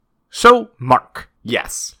So, Mark,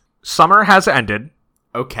 Yes. summer has ended,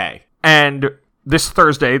 Okay. and this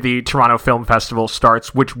Thursday, the Toronto Film Festival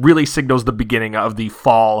starts, which really signals the beginning of the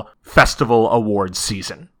Fall Festival Awards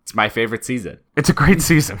season. It's my favorite season. It's a great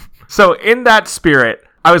season. So, in that spirit,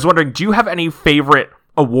 I was wondering, do you have any favorite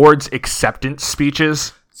awards acceptance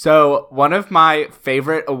speeches? So, one of my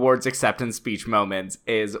favorite awards acceptance speech moments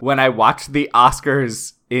is when I watched the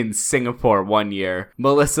Oscars in Singapore one year.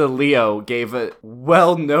 Melissa Leo gave a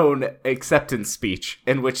well-known acceptance speech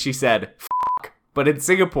in which she said, "F**k." But in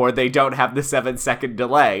Singapore, they don't have the 7-second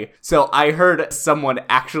delay. So I heard someone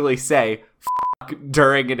actually say, "F**k,"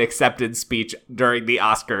 during an acceptance speech during the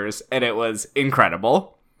Oscars, and it was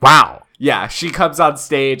incredible. Wow. Yeah, she comes on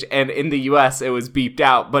stage, and in the US, it was beeped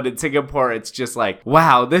out, but in Singapore, it's just like,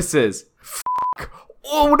 wow, this is f**k.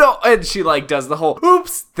 Oh, no, and she, like, does the whole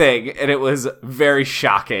oops thing, and it was very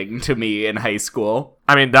shocking to me in high school.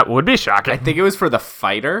 I mean, that would be shocking. I think it was for The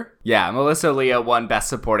Fighter. Yeah, Melissa Leo won Best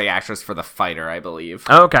Supporting Actress for The Fighter, I believe.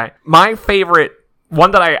 Okay. My favorite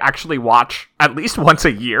one that I actually watch at least once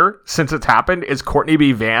a year since it's happened is Courtney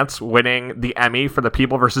B. Vance winning the Emmy for The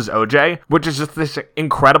People vs. OJ, which is just this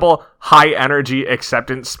incredible high energy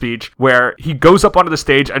acceptance speech where he goes up onto the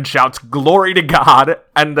stage and shouts glory to God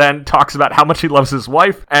and then talks about how much he loves his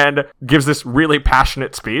wife and gives this really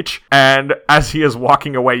passionate speech. And as he is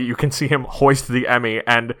walking away, you can see him hoist the Emmy,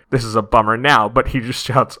 and this is a bummer now, but he just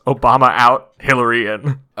shouts Obama out, Hillary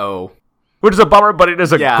in. Oh. Which is a bummer, but it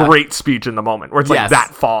is a Yeah. great speech in the moment, where it's Yes. like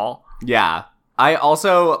that fall. Yeah. I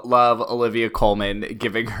also love Olivia Colman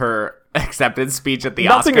giving her acceptance speech at the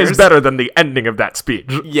Nothing Oscars. is better than the ending of that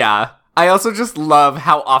speech. Yeah. I also just love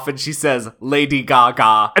how often she says Lady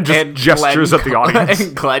Gaga And just gestures at the audience.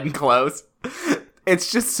 And Glenn Close.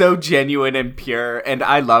 It's just so genuine and pure, and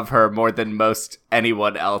I love her more than most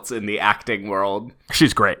anyone else in the acting world.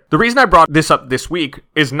 She's great. The reason I brought this up this week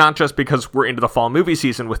is not just because we're into the fall movie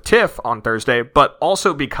season with TIFF on Thursday, but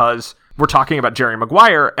also because we're talking about Jerry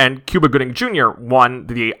Maguire, and Cuba Gooding Jr. won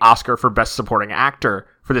the Oscar for Best Supporting Actor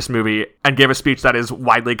for this movie and gave a speech that is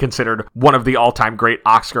widely considered one of the all-time great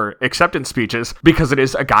Oscar acceptance speeches because it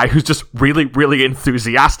is a guy who's just really, really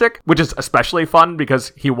enthusiastic, which is especially fun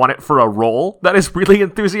because he won it for a role that is really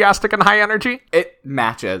enthusiastic and high energy. It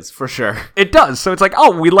matches, for sure. It does. So it's like,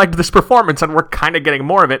 oh, we liked this performance and we're kind of getting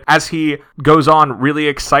more of it as he goes on really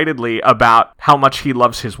excitedly about how much he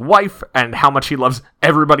loves his wife and how much he loves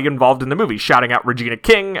everybody involved in the movie, shouting out Regina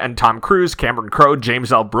King and Tom Cruise, Cameron Crowe,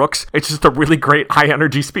 James L. Brooks. It's just a really great high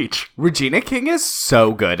energy speech. Regina King is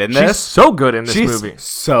so good in this. She's so good in this She's movie.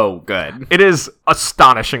 so good. It is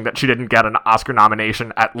astonishing that she didn't get an Oscar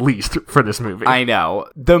nomination at least for this movie. I know.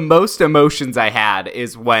 The most emotions I had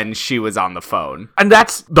is when she was on the phone. And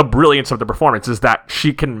that's the brilliance of the performance, is that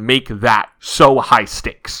she can make that so high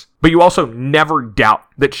stakes. But you also never doubt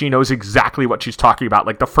that she knows exactly what she's talking about.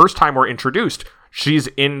 Like, the first time we're introduced, she's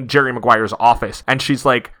in Jerry Maguire's office, and she's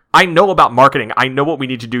like, I know about marketing. I know what we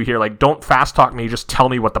need to do here. Like, don't fast talk me. Just tell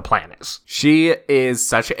me what the plan is. She is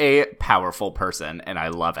such a powerful person, and I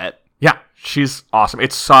love it. Yeah, she's awesome.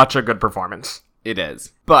 It's such a good performance. It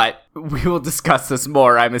is. But we will discuss this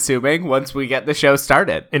more, I'm assuming, once we get the show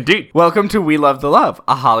started. Indeed. Welcome to We Love the Love,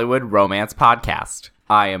 a Hollywood romance podcast.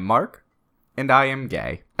 I am Mark, and I am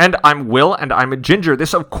gay. And I'm Will, and I'm a ginger.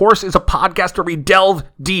 This, of course, is a podcast where we delve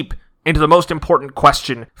deep into the most important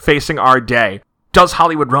question facing our day. Does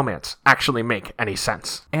Hollywood romance actually make any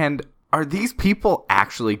sense? And are these people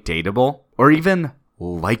actually dateable? Or even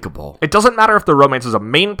likable? It doesn't matter if the romance is a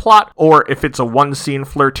main plot or if it's a one-scene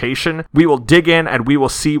flirtation. We will dig in and we will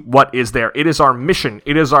see what is there. It is our mission.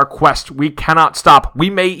 It is our quest. We cannot stop. We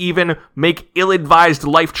may even make ill-advised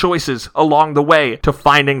life choices along the way to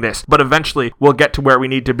finding this, but eventually we'll get to where we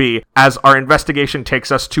need to be as our investigation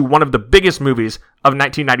takes us to one of the biggest movies of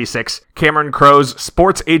 1996, Cameron Crowe's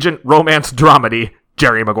sports agent romance dramedy,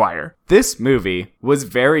 Jerry Maguire. This movie was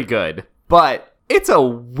very good, but it's a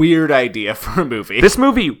weird idea for a movie. This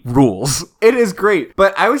movie rules. It is great,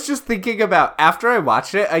 but I was just thinking about, after I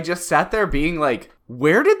watched it, I just sat there being like,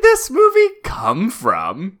 where did this movie come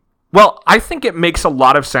from? Well, I think it makes a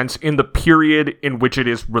lot of sense in the period in which it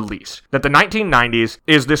is released. That the 1990s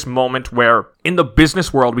is this moment where, in the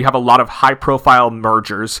business world, we have a lot of high-profile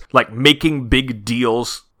mergers, like making big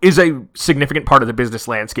deals is a significant part of the business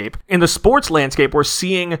landscape. In the sports landscape, we're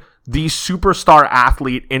seeing the superstar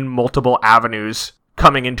athlete in multiple avenues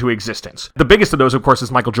coming into existence. The biggest of those, of course,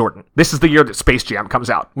 is Michael Jordan. This is the year that Space Jam comes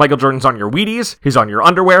out. Michael Jordan's on your Wheaties, he's on your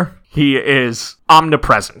underwear, He is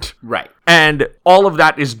omnipresent. Right. And all of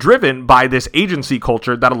that is driven by this agency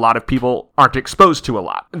culture that a lot of people aren't exposed to a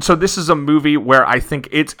lot. And so this is a movie where I think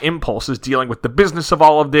its impulse is dealing with the business of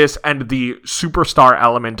all of this, and the superstar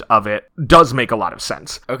element of it does make a lot of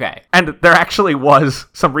sense. Okay. And there actually was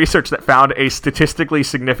some research that found a statistically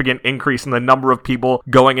significant increase in the number of people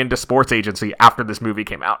going into sports agency after this movie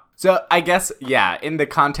came out. So I guess, yeah, in the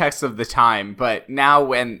context of the time, but now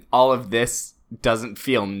when all of this doesn't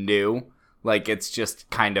feel new, like it's just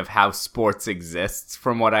kind of how sports exists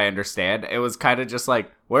from what I understand, it was kind of just like,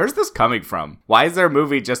 where's this coming from? Why is there a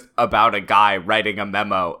movie just about a guy writing a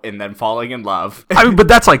memo and then falling in love? I mean, but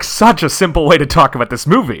that's like such a simple way to talk about this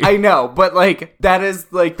movie. I know, but like that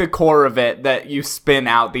is like the core of it that you spin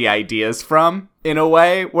out the ideas from, in a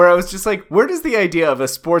way where I was just like, where does the idea of a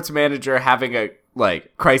sports manager having a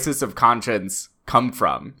like crisis of conscience come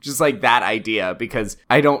from? Just like that idea, because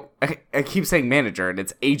I keep saying manager and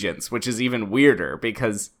it's agents, which is even weirder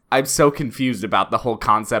because I'm so confused about the whole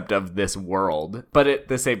concept of this world. But at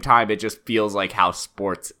the same time, it just feels like how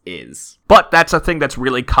sports is. But that's a thing that's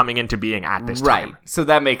really coming into being at this time. Right. So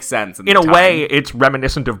that makes sense. In a way, it's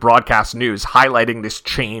reminiscent of broadcast news, highlighting this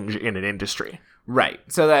change in an industry. Right.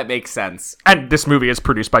 So that makes sense. And this movie is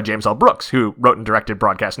produced by James L. Brooks, who wrote and directed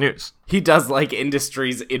Broadcast News. He does like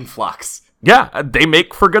industries in flux. Yeah, they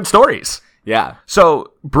make for good stories. Yeah.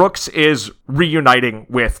 So Brooks is reuniting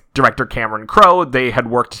with director Cameron Crowe. They had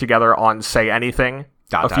worked together on Say Anything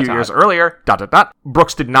a few years earlier.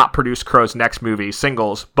 Brooks did not produce Crowe's next movie,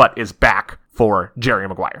 Singles, but is back for Jerry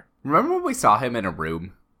Maguire. Remember when we saw him in a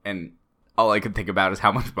room and all I could think about is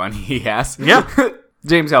how much money he has? Yeah.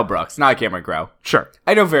 James L. Brooks, not Cameron Crowe. Sure.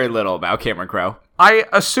 I know very little about Cameron Crowe. I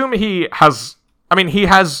assume he has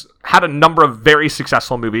had a number of very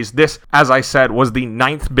successful movies. This, as I said, was the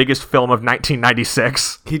 9th biggest film of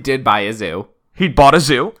 1996. He did buy a zoo. He bought a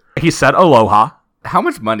zoo. He said aloha. How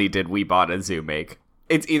much money did We Bought a Zoo make?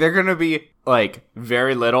 It's either going to be, like,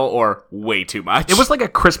 very little or way too much. It was like a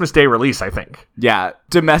Christmas Day release, I think. Yeah.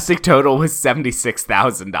 Domestic total was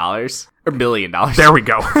 $76,000. Or $1 million. There we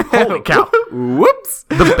go. Holy cow. Whoops.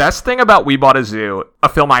 The best thing about We Bought a Zoo, a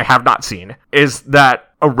film I have not seen, is that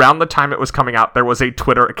around the time it was coming out, there was a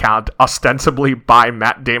Twitter account ostensibly by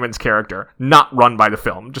Matt Damon's character, not run by the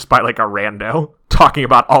film, just by like a rando, talking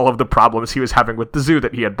about all of the problems he was having with the zoo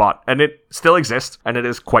that he had bought. And it still exists, and it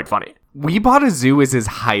is quite funny. We Bought a Zoo is his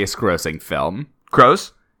highest grossing film.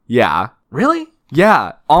 Crows? Yeah. Really?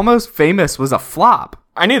 Yeah. Almost Famous was a flop.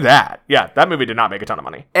 I knew that. Yeah, that movie did not make a ton of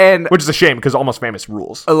money. And which is a shame, because Almost Famous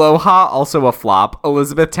rules. Aloha, also a flop.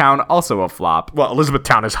 Elizabethtown, also a flop. Well,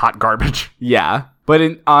 Elizabethtown is hot garbage. Yeah. But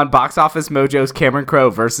on Box Office Mojo's Cameron Crowe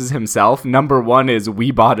versus himself, number 1 is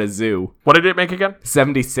We Bought a Zoo. What did it make again?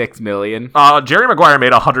 $76 million. Jerry Maguire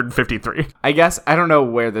made 153. I guess I don't know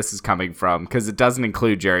where this is coming from, because it doesn't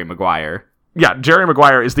include Jerry Maguire. Yeah, Jerry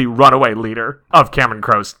Maguire is the runaway leader of Cameron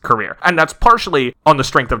Crowe's career. And that's partially on the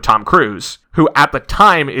strength of Tom Cruise, who at the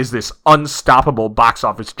time is this unstoppable box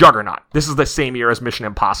office juggernaut. This is the same year as Mission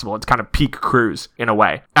Impossible. It's kind of peak Cruise in a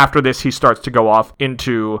way. After this, he starts to go off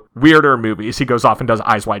into weirder movies. He goes off and does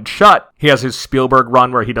Eyes Wide Shut. He has his Spielberg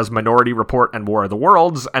run where he does Minority Report and War of the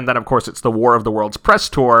Worlds. And then, of course, it's the War of the Worlds press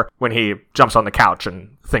tour when he jumps on the couch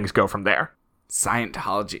and things go from there.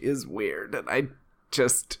 Scientology is weird, and I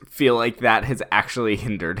just feel like that has actually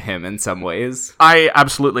hindered him in some ways. I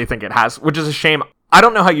absolutely think it has, which is a shame. I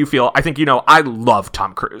don't know how you feel. I think, I love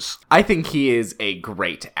Tom Cruise. I think he is a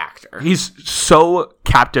great actor. He's so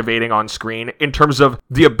captivating on screen in terms of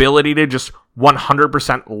the ability to just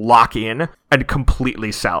 100% lock in and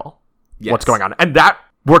completely sell what's going on. And that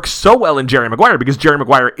works so well in Jerry Maguire because Jerry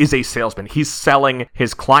Maguire is a salesman. He's selling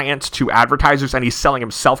his clients to advertisers and he's selling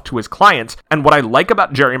himself to his clients. And what I like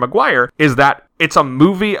about Jerry Maguire is that it's a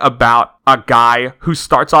movie about a guy who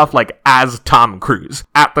starts off like as Tom Cruise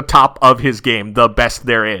at the top of his game, the best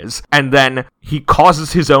there is. And then he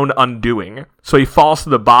causes his own undoing. So he falls to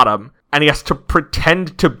the bottom and he has to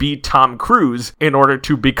pretend to be Tom Cruise in order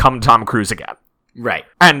to become Tom Cruise again. Right.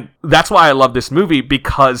 And that's why I love this movie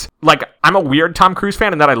because, I'm a weird Tom Cruise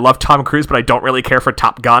fan in that I love Tom Cruise, but I don't really care for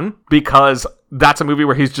Top Gun because that's a movie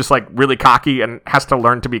where he's just, really cocky and has to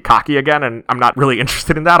learn to be cocky again, and I'm not really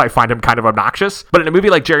interested in that. I find him kind of obnoxious. But in a movie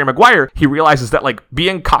like Jerry Maguire, he realizes that,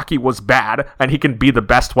 being cocky was bad, and he can be the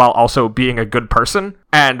best while also being a good person.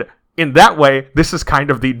 And in that way, this is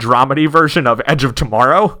kind of the dramedy version of Edge of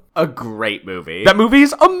Tomorrow. A great movie. That movie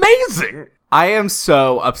is amazing! I am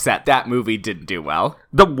so upset that movie didn't do well.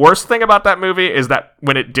 The worst thing about that movie is that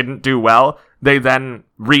when it didn't do well, they then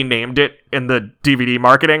renamed it in the DVD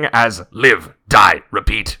marketing as Live, Die,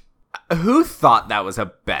 Repeat. Who thought that was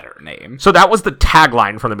a better name? So that was the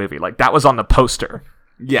tagline from the movie. Like, that was on the poster.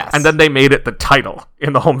 Yes. And then they made it the title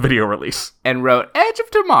in the home video release. And wrote Edge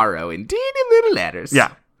of Tomorrow in teeny little letters.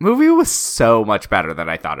 Yeah. Movie was so much better than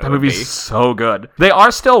I thought it That would be. movie's so good. They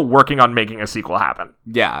are still working on making a sequel happen.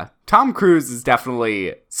 Yeah. Tom Cruise is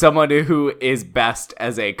definitely someone who is best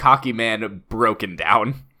as a cocky man broken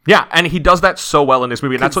down. Yeah, and he does that so well in this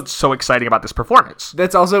movie, and that's what's so exciting about this performance.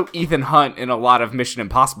 That's also Ethan Hunt in a lot of Mission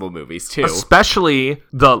Impossible movies, too. Especially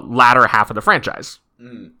the latter half of the franchise.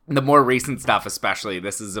 The more recent stuff, especially,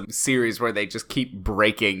 this is a series where they just keep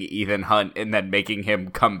breaking Ethan Hunt and then making him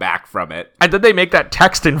come back from it. And then they make that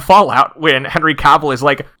text in Fallout when Henry Cavill is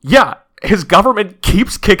like, yeah, his government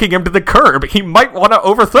keeps kicking him to the curb. He might want to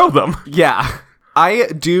overthrow them. Yeah. I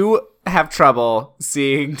do have trouble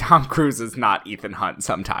seeing Tom Cruise as not Ethan Hunt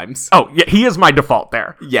sometimes. Oh, yeah, he is my default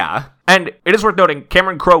there. Yeah. And it is worth noting,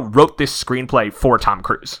 Cameron Crowe wrote this screenplay for Tom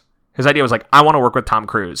Cruise. His idea was like, I want to work with Tom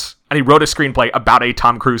Cruise. And he wrote a screenplay about a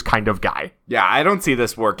Tom Cruise kind of guy. Yeah, I don't see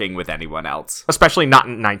this working with anyone else. Especially not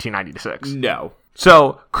in 1996. No.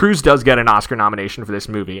 So, Cruise does get an Oscar nomination for this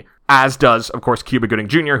movie, as does, of course, Cuba Gooding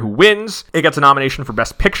Jr., who wins. It gets a nomination for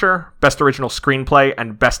Best Picture, Best Original Screenplay,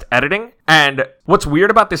 and Best Editing. And what's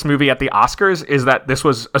weird about this movie at the Oscars is that this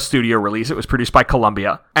was a studio release. It was produced by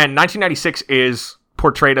Columbia. And 1996 is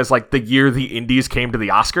portrayed as like the year the indies came to the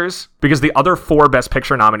Oscars, because the other 4 Best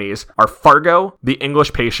Picture nominees are Fargo, The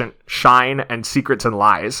English Patient, Shine, and Secrets and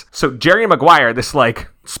Lies. So Jerry Maguire, this like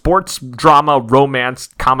sports drama romance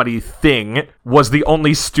comedy thing, was the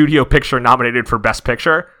only studio picture nominated for Best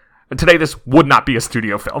Picture. And today this would not be a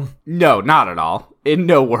studio film. No, not at all. In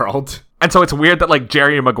no world. And so it's weird that like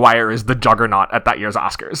Jerry Maguire is the juggernaut at that year's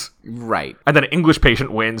Oscars. Right. And then English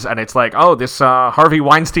Patient wins, and it's like, oh, this Harvey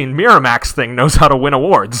Weinstein Miramax thing knows how to win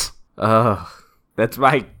awards. Ugh. That's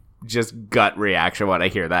my just gut reaction when I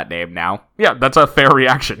hear that name now. Yeah, that's a fair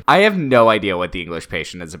reaction. I have no idea what The English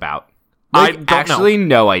Patient is about. I don't know.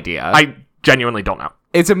 No idea. I genuinely don't know.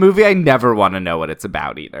 It's a movie I never want to know what it's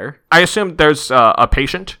about either. I assume there's a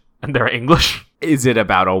patient, and they're English. Is it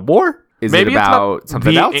about a war? Is Maybe it about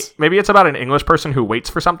something else? Maybe it's about an English person who waits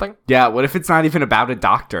for something. Yeah, what if it's not even about a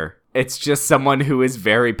doctor? It's just someone who is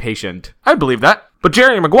very patient. I believe that. But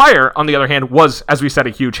Jerry Maguire, on the other hand, was, as we said,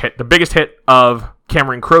 a huge hit. The biggest hit of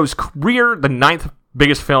Cameron Crowe's career, the 9th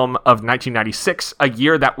biggest film of 1996, a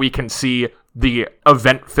year that we can see the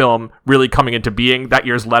event film really coming into being. That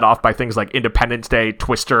year's led off by things like Independence Day,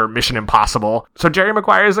 Twister, Mission Impossible. So Jerry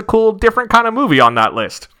Maguire is a cool, different kind of movie on that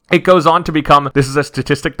list. It goes on to become, this is a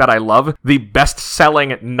statistic that I love, the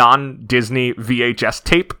best-selling non-Disney VHS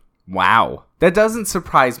tape. Wow. That doesn't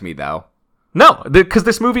surprise me, though. No, because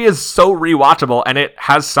this movie is so rewatchable, and it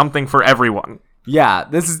has something for everyone. Yeah,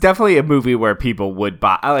 this is definitely a movie where people would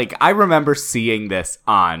buy. Like, I remember seeing this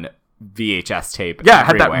on VHS tape. Yeah, it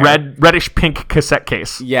had everywhere. that reddish-pink cassette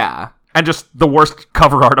case. Yeah. And just the worst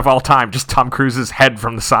cover art of all time, just Tom Cruise's head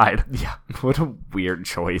from the side. Yeah, what a weird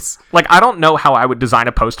choice. Like, I don't know how I would design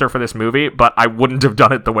a poster for this movie, but I wouldn't have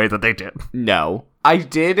done it the way that they did. No. I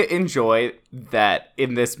did enjoy that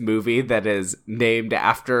in this movie that is named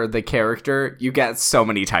after the character, you get so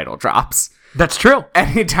many title drops. That's true.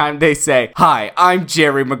 Anytime they say, "Hi, I'm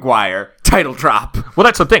Jerry Maguire," title drop. Well,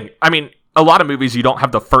 that's the thing. I mean, a lot of movies you don't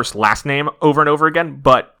have the first last name over and over again,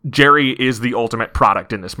 but Jerry is the ultimate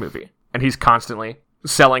product in this movie. And he's constantly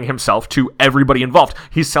selling himself to everybody involved.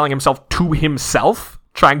 He's selling himself to himself,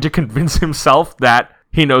 trying to convince himself that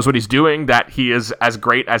he knows what he's doing, that he is as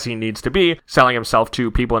great as he needs to be, selling himself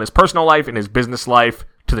to people in his personal life, in his business life,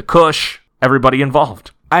 to the cush, everybody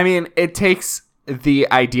involved. I mean, it takes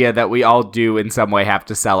the idea that we all do in some way have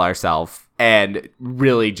to sell ourselves and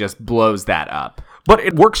really just blows that up. But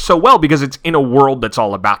it works so well because it's in a world that's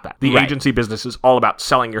all about that. The Right. agency business is all about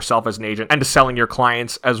selling yourself as an agent and to selling your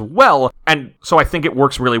clients as well. And so I think it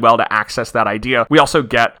works really well to access that idea. We also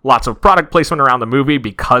get lots of product placement around the movie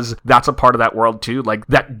because that's a part of that world too. Like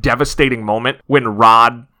that devastating moment when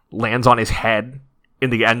Rod lands on his head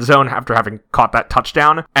in the end zone after having caught that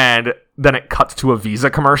touchdown, and then it cuts to a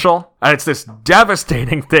Visa commercial. And it's this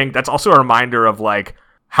devastating thing that's also a reminder of like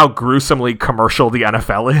how gruesomely commercial the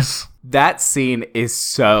NFL is. That scene is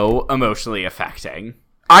so emotionally affecting.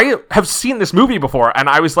 I have seen this movie before, and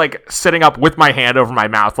I was like sitting up with my hand over my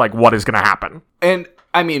mouth, like, what is going to happen? And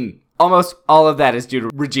I mean, almost all of that is due to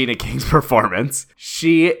Regina King's performance.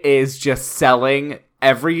 She is just selling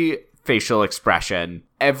every facial expression,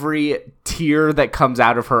 every tear that comes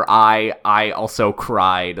out of her eye. I also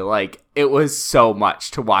cried. Like, it was so much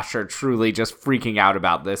to watch her truly just freaking out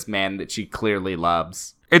about this man that she clearly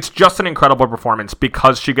loves. It's just an incredible performance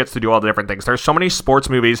because she gets to do all the different things. There's so many sports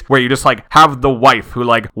movies where you just like have the wife who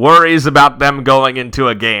like worries about them going into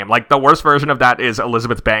a game. Like the worst version of that is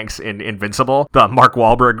Elizabeth Banks in Invincible, the Mark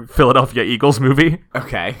Wahlberg Philadelphia Eagles movie.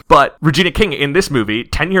 Okay. But Regina King in this movie,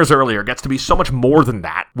 10 years earlier, gets to be so much more than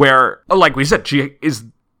that, where, like we said, she is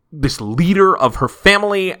this leader of her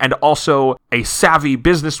family and also a savvy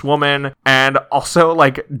businesswoman and also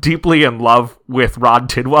like deeply in love with Rod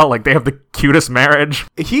Tidwell. Like they have the cutest marriage.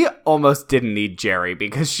 He almost didn't need Jerry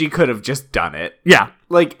because she could have just done it. Yeah.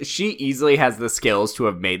 Like she easily has the skills to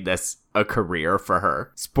have made this a career for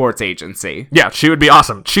her. Sports agency. Yeah, she would be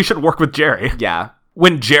awesome. She should work with Jerry. Yeah.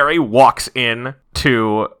 When Jerry walks in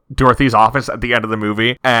to Dorothy's office at the end of the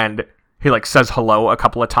movie and he like says hello a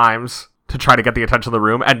couple of times to try to get the attention of the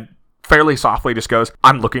room and fairly softly just goes,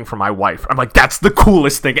 "I'm looking for my wife." I'm like, that's the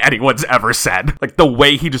coolest thing anyone's ever said. Like the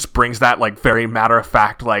way he just brings that like very matter of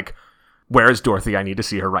fact, like, "Where is Dorothy? I need to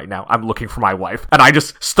see her right now. I'm looking for my wife." And I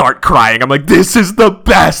just start crying. I'm like, this is the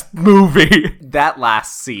best movie. That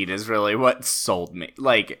last scene is really what sold me.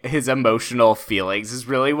 Like his emotional feelings is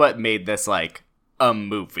really what made this like a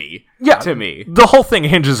movie to me. The whole thing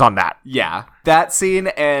hinges on that. Yeah. That scene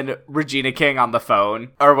and Regina King on the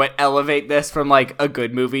phone are what elevate this from like a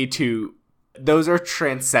good movie to those are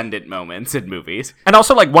transcendent moments in movies. And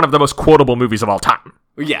also like one of the most quotable movies of all time.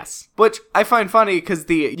 Yes. Which I find funny because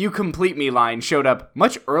the "you complete me" line showed up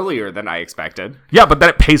much earlier than I expected. Yeah, but then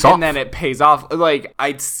it pays off. And then it pays off. Like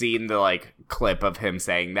I'd seen the like clip of him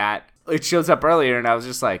saying that. It shows up earlier and I was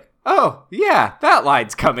just like, oh, yeah, that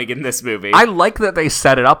line's coming in this movie. I like that they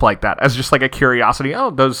set it up like that as just like a curiosity.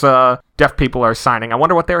 Oh, those deaf people are signing. I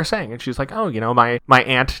wonder what they were saying. And she's like, oh, you know, my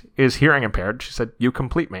aunt is hearing impaired. She said, "You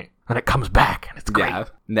complete me." And it comes back and it's great. Yeah.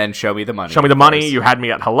 And then show me the money. Show me the money. You had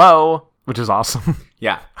me at hello, which is awesome.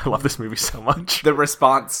 Yeah. I love this movie so much. The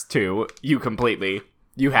response to "you complete me,"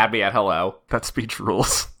 "you had me at hello." That speech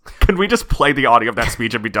rules. Can we just play the audio of that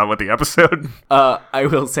speech and be done with the episode? I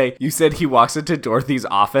will say, you said he walks into Dorothy's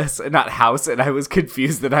office, not house, and I was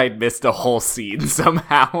confused that I'd missed a whole scene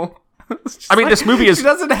somehow. I mean, this movie is... She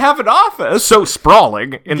doesn't have an office. So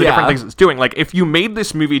sprawling in the different things it's doing. Like, if you made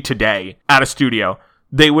this movie today at a studio,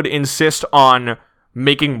 they would insist on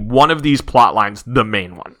making one of these plot lines the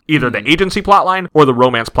main one. Either the agency plot line or the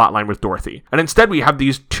romance plot line with Dorothy. And instead we have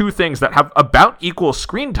these two things that have about equal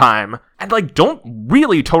screen time and like don't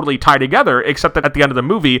really totally tie together, except that at the end of the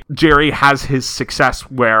movie, Jerry has his success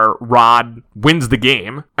where Rod wins the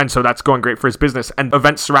game. And so that's going great for his business. And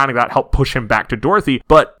events surrounding that help push him back to Dorothy.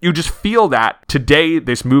 But you just feel that today,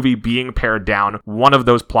 this movie being pared down, one of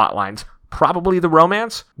those plot lines, probably the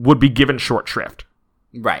romance, would be given short shrift.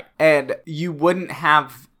 Right. And you wouldn't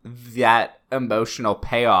have that emotional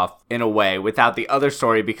payoff in a way without the other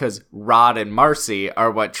story because Rod and Marcy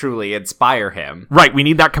are what truly inspire him. Right, we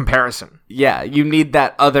need that comparison. Yeah, you need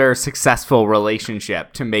that other successful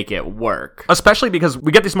relationship to make it work. Especially because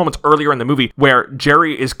we get these moments earlier in the movie where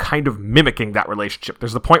Jerry is kind of mimicking that relationship.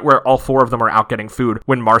 There's the point where all four of them are out getting food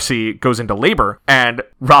when Marcy goes into labor, and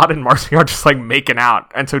Rod and Marcy are just like making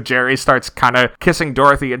out. And so Jerry starts kind of kissing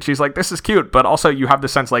Dorothy, and she's like, this is cute, but also you have the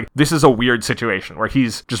sense like this is a weird situation where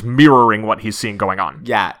he's just mirroring what he's seeing going on.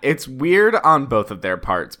 Yeah, it's weird on both of their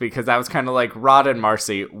parts because I was kind of like, Rod and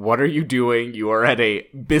Marcy, what are you doing? You are at a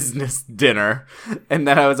business dinner. And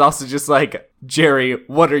then I was also just like, Jerry,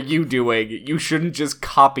 what are you doing? You shouldn't just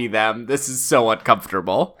copy them. This is so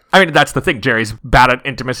uncomfortable. I mean, that's the thing. Jerry's bad at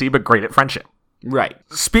intimacy, but great at friendship. Right.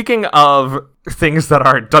 Speaking of things that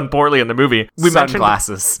are done poorly in the movie, we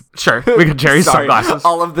sunglasses. Sure, we got Jerry's sunglasses.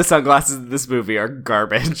 All of the sunglasses in this movie are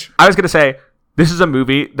garbage. I was going to say, this is a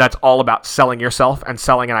movie that's all about selling yourself and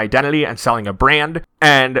selling an identity and selling a brand.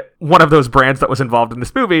 And one of those brands that was involved in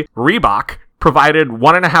this movie, Reebok, provided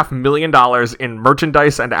 $1.5 million in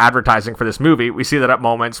merchandise and advertising for this movie. We see that at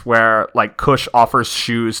moments where like Kush offers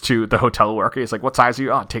shoes to the hotel worker. He's like, what size are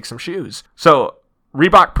you? Oh, take some shoes. So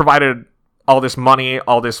Reebok provided all this money,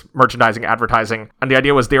 all this merchandising, advertising. And the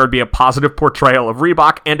idea was there would be a positive portrayal of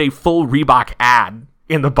Reebok and a full Reebok ad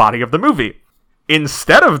in the body of the movie.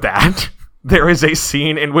 Instead of that, there is a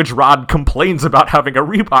scene in which Rod complains about having a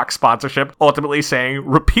Reebok sponsorship, ultimately saying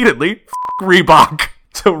repeatedly, "F*** Reebok."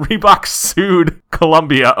 So Reebok sued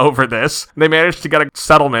Columbia over this. They managed to get a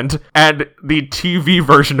settlement, and the TV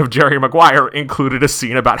version of Jerry Maguire included a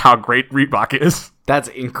scene about how great Reebok is. That's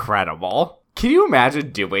incredible. Can you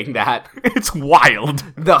imagine doing that? It's wild.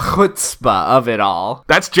 The chutzpah of it all.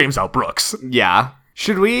 That's James L. Brooks. Yeah.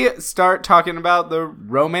 Should we start talking about the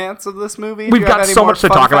romance of this movie? We've got so much to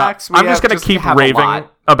talk about. I'm just going to keep raving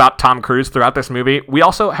about Tom Cruise throughout this movie. We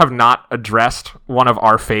also have not addressed one of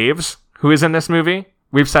our faves who is in this movie.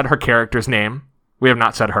 We've said her character's name. We have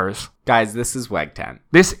not said hers. Guys, this is Weg Tent.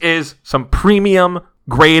 This is some premium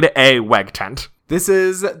grade A Weg Tent. This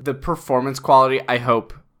is the performance quality I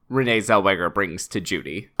hope Renee Zellweger brings to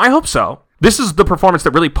Judy. I hope so. This is the performance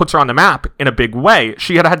that really puts her on the map in a big way.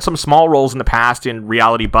 She had had some small roles in the past in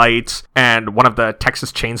Reality Bites and one of the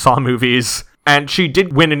Texas Chainsaw movies. And she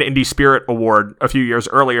did win an Indie Spirit Award a few years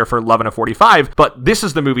earlier for Love in a 45. But this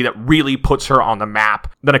is the movie that really puts her on the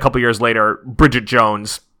map. Then a couple years later, Bridget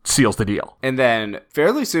Jones seals the deal. And then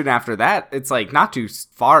fairly soon after that, it's like not too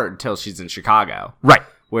far until she's in Chicago. Right.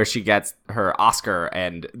 Where she gets her Oscar,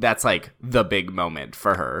 and that's like the big moment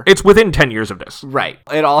for her. It's within 10 years of this. Right.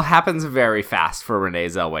 It all happens very fast for Renee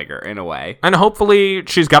Zellweger, in a way. And hopefully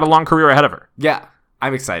she's got a long career ahead of her. Yeah,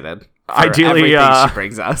 I'm excited. For Ideally, everything she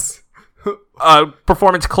brings us. A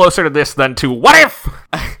performance closer to this than to What If?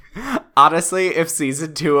 Honestly, if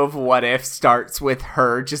season 2 of What If starts with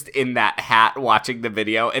her just in that hat watching the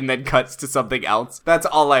video and then cuts to something else, that's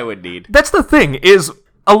all I would need. That's the thing, is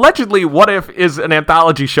allegedly What If is an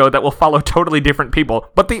anthology show that will follow totally different people,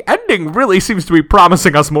 but the ending really seems to be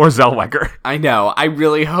promising us more Zellweger. I know. I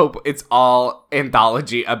really hope it's all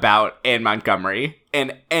anthology about Anne Montgomery.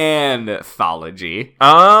 An anthology.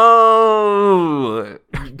 Oh.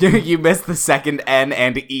 You missed the second N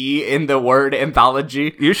and E in the word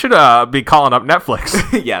anthology. You should be calling up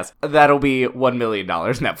Netflix. Yes, that'll be $1 million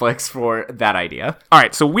Netflix for that idea. All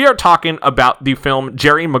right, so we are talking about the film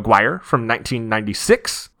Jerry Maguire from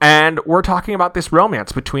 1996, and we're talking about this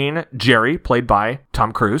romance between Jerry, played by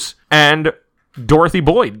Tom Cruise, and Dorothy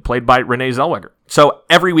Boyd, played by Renee Zellweger. So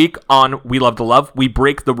every week on We Love to Love, we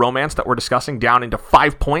break the romance that we're discussing down into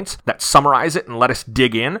 5 points that summarize it and let us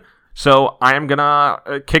dig in. So I am going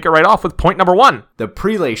to kick it right off with point number 1. The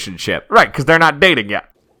pre-relationship. Right, because they're not dating yet.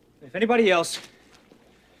 If anybody else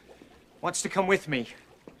wants to come with me,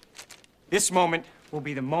 this moment will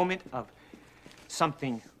be the moment of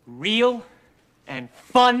something real and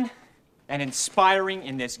fun and inspiring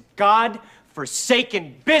in this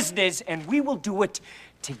God-forsaken business, and we will do it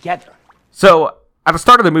together. So at the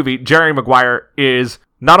start of the movie, Jerry Maguire is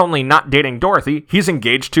not only not dating Dorothy, he's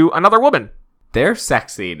engaged to another woman. Their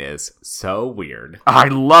sex scene is so weird. I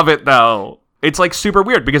love it, though. It's like super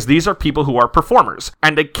weird because these are people who are performers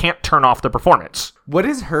and they can't turn off the performance. What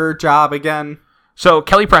is her job again? So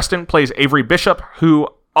Kelly Preston plays Avery Bishop, who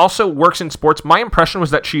also works in sports. My impression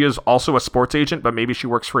was that she is also a sports agent, but maybe she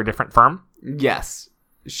works for a different firm. Yes.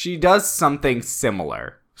 She does something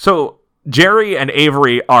similar. So Jerry and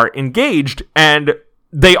Avery are engaged, and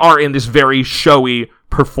they are in this very showy,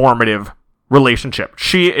 performative relationship.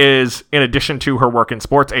 She is, in addition to her work in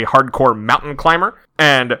sports, a hardcore mountain climber,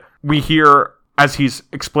 and we hear, as he's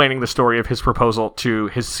explaining the story of his proposal to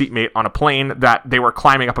his seatmate on a plane, that they were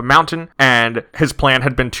climbing up a mountain, and his plan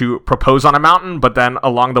had been to propose on a mountain, but then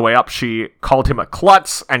along the way up, she called him a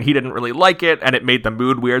klutz, and he didn't really like it, and it made the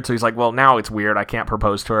mood weird, so he's like, well, now it's weird, I can't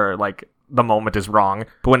propose to her, like, the moment is wrong.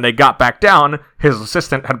 But when they got back down, his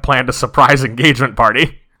assistant had planned a surprise engagement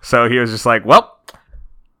party, so he was just like, well,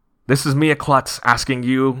 this is Mia Klutz asking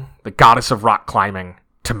you, the goddess of rock climbing,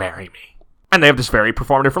 to marry me. And they have this very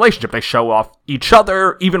performative relationship. They show off each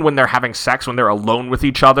other, even when they're having sex, when they're alone with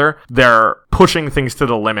each other, they're pushing things to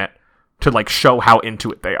the limit to, like, show how into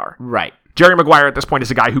it they are. Right. Jerry Maguire at this point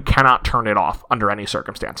is a guy who cannot turn it off under any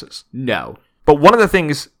circumstances. No. But one of the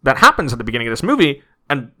things that happens at the beginning of this movie,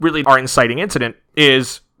 and really our inciting incident,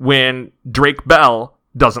 is when Drake Bell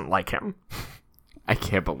doesn't like him. I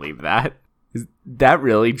can't believe that. Is that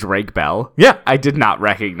really Drake Bell? Yeah. I did not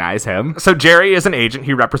recognize him. So Jerry is an agent.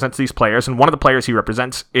 He represents these players, and one of the players he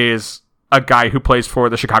represents is a guy who plays for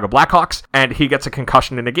the Chicago Blackhawks, and he gets a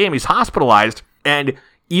concussion in a game. He's hospitalized, and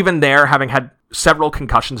even there, having had several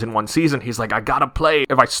concussions in one season, he's like, I gotta play.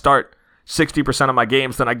 If I start 60% of my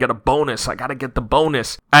games, then I get a bonus. I gotta get the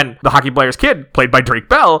bonus. And the hockey player's kid, played by Drake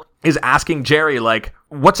Bell, is asking Jerry, like,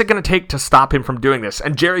 what's it gonna take to stop him from doing this?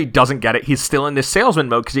 And Jerry doesn't get it. He's still in this salesman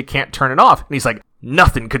mode because he can't turn it off. And he's like,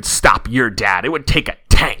 nothing could stop your dad. It would take a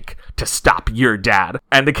tank to stop your dad.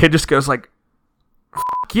 And the kid just goes like,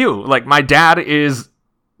 F you. Like, my dad is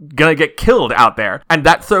gonna get killed out there. And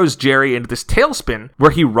that throws Jerry into this tailspin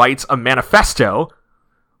where he writes a manifesto,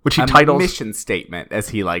 which he titles mission statement, as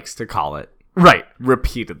he likes to call it. Right.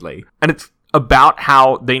 Repeatedly. And it's about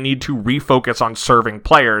how they need to refocus on serving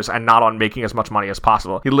players and not on making as much money as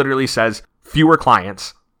possible. He literally says, fewer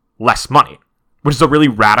clients, less money, which is a really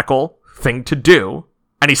radical thing to do.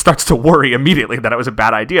 And he starts to worry immediately that it was a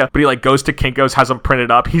bad idea. But he, like, goes to Kinko's, has them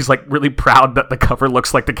printed up. He's, like, really proud that the cover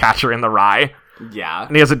looks like The Catcher in the Rye. Yeah.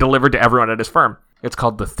 And he has it delivered to everyone at his firm. It's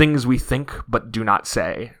called The Things We Think But Do Not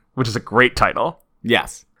Say, which is a great title.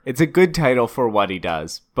 Yes. It's a good title for what he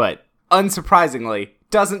does, but unsurprisingly,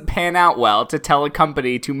 doesn't pan out well to tell a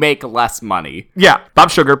company to make less money. Yeah,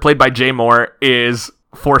 Bob Sugar, played by Jay Moore, is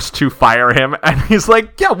forced to fire him, and he's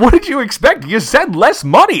like, yeah, what did you expect? You said less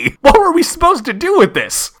money. What were we supposed to do with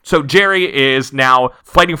this? So Jerry is now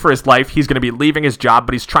fighting for his life. He's going to be leaving his job,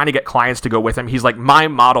 but he's trying to get clients to go with him. He's like, my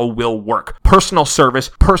model will work. Personal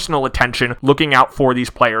service, personal attention, looking out for these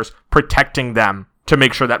players, protecting them to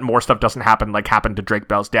make sure that more stuff doesn't happen like happened to Drake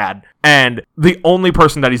Bell's dad. And the only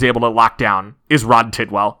person that he's able to lock down is Rod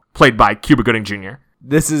Tidwell, played by Cuba Gooding Jr.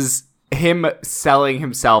 This is him selling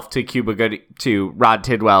himself to Rod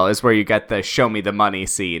Tidwell is where you get the show me the money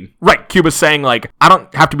scene. Right. Cuba's saying, like, I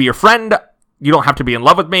don't have to be your friend. You don't have to be in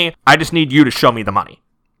love with me. I just need you to show me the money.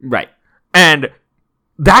 Right. And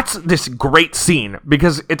that's this great scene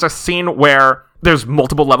because it's a scene where there's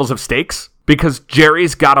multiple levels of stakes because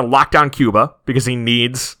Jerry's got to lock down Cuba because he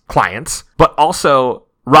needs clients, but also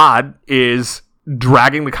Rod is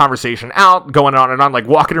dragging the conversation out, going on and on, like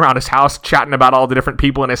walking around his house, chatting about all the different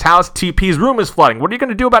people in his house. TP's room is flooding. What are you going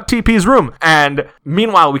to do about TP's room? And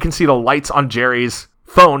meanwhile, we can see the lights on Jerry's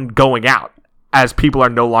phone going out as people are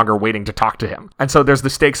no longer waiting to talk to him. And so there's the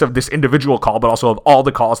stakes of this individual call, but also of all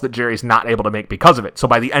the calls that Jerry's not able to make because of it. So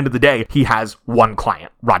by the end of the day, he has one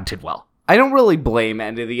client, Rod Tidwell. I don't really blame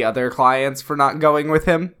any of the other clients for not going with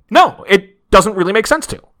him. No, it doesn't really make sense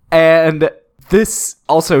to. And this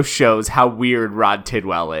also shows how weird Rod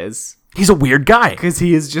Tidwell is. He's a weird guy. Because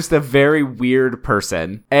he is just a very weird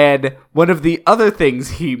person. And one of the other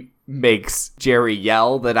things he makes Jerry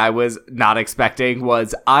yell that I was not expecting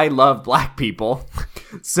was, I love black people.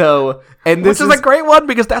 So, and this is a great one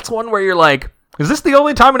because that's one where you're like, is this the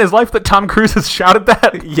only time in his life that Tom Cruise has shouted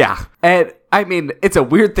that? Yeah. And I mean, it's a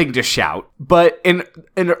weird thing to shout, but in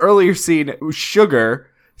an earlier scene, Sugar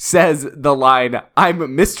says the line, I'm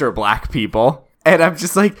Mr. Black People. And I'm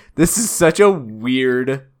just like, this is such a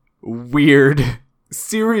weird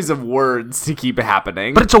series of words to keep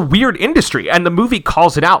happening. But it's a weird industry, and the movie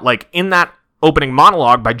calls it out, like, in that opening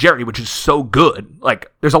monologue by Jerry, which is so good.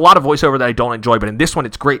 Like, there's a lot of voiceover that I don't enjoy, but in this one,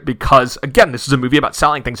 it's great because, again, this is a movie about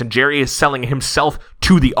selling things, and Jerry is selling himself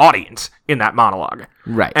to the audience in that monologue.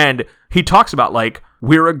 Right. And he talks about, like,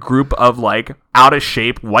 we're a group of, like,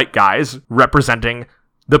 out-of-shape white guys representing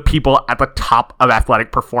the people at the top of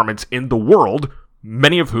athletic performance in the world,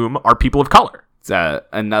 many of whom are people of color. It's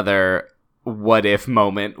another what if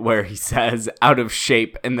moment where he says out of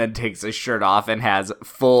shape and then takes his shirt off and has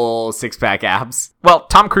full six-pack abs. Well,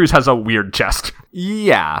 Tom Cruise has a weird chest.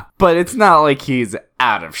 Yeah, but it's not like he's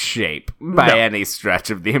out of shape by any stretch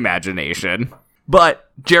of the imagination. But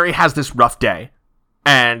Jerry has this rough day,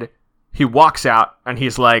 and he walks out, and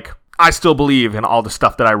he's like, I still believe in all the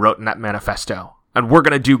stuff that I wrote in that manifesto, and we're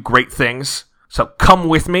going to do great things, so come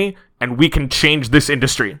with me, and we can change this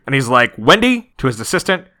industry. And he's like, Wendy, to his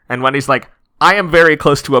assistant, and Wendy's like, I am very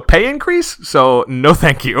close to a pay increase, so no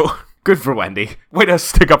thank you. Good for Wendy. Way to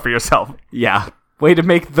stick up for yourself. Yeah, way to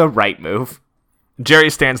make the right move. Jerry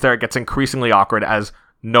stands there. It gets increasingly awkward as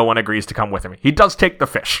no one agrees to come with him. He does take the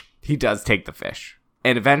fish. He does take the fish.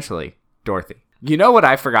 And eventually, Dorothy. You know what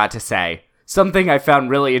I forgot to say? Something I found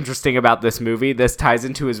really interesting about this movie, this ties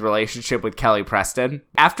into his relationship with Kelly Preston.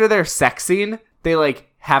 After their sex scene, they, like,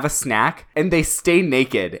 have a snack and they stay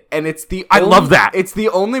naked, and I love that. It's the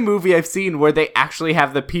only movie I've seen where they actually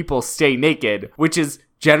have the people stay naked, which is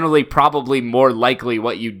generally probably more likely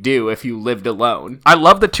what you do if you lived alone. I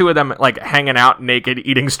love the two of them, like, hanging out naked,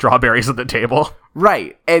 eating strawberries at the table.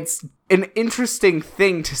 Right. It's an interesting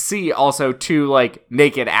thing to see also two, like,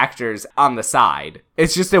 naked actors on the side.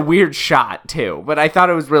 It's just a weird shot too, but I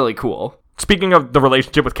thought it was really cool. Speaking of the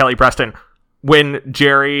relationship with Kelly Preston, when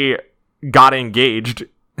Jerry got engaged,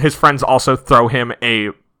 his friends also throw him a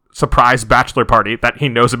surprise bachelor party that he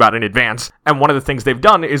knows about in advance. And one of the things they've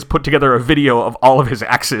done is put together a video of all of his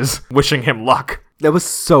exes wishing him luck. That was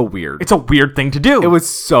so weird. It's a weird thing to do. It was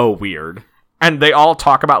so weird. And they all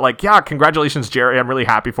talk about, like, yeah, congratulations, Jerry. I'm really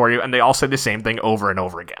happy for you. And they all say the same thing over and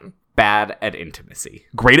over again. Bad at intimacy.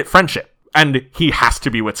 Great at friendship. And he has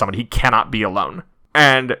to be with someone. He cannot be alone.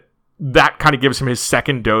 And that kind of gives him his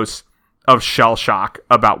second dose of shell shock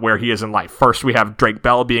about where he is in life. First, we have Drake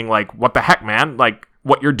Bell being like, what the heck, man? Like,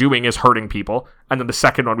 what you're doing is hurting people. And then the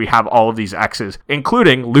second one, we have all of these exes,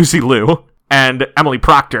 including Lucy Liu and Emily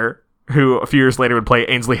Proctor, who a few years later would play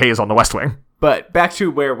Ainsley Hayes on The West Wing. But back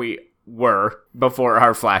to where we were before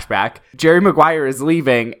our flashback. Jerry Maguire is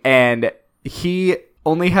leaving, and he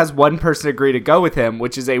only has one person agree to go with him,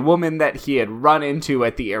 which is a woman that he had run into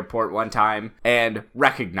at the airport one time and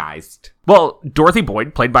recognized. Well, Dorothy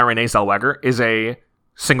Boyd, played by Renee Zellweger, is a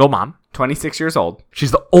single mom. 26 years old.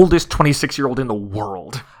 She's the oldest 26-year-old in the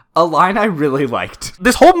world. A line I really liked.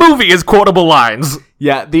 This whole movie is quotable lines.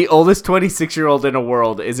 Yeah, the oldest 26-year-old in a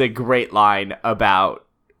world is a great line about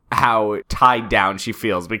how tied down she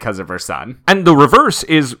feels because of her son. And the reverse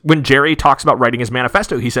is when Jerry talks about writing his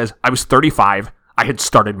manifesto, he says, I was 35, I had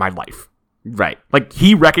started my life. Right. Like,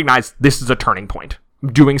 he recognized this is a turning point,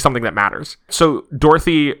 doing something that matters. So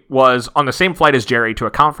Dorothy was on the same flight as Jerry to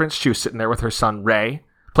a conference. She was sitting there with her son, Ray,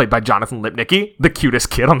 played by Jonathan Lipnicki, the cutest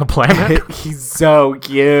kid on the planet. He's so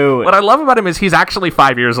cute. What I love about him is he's actually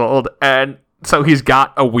 5 years old, and so he's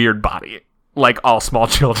got a weird body, like all small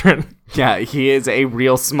children. Yeah, he is a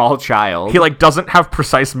real small child. He like doesn't have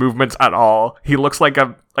precise movements at all. He looks like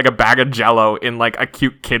a bag of Jell-O in like a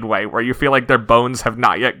cute kid way, where you feel like their bones have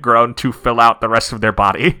not yet grown to fill out the rest of their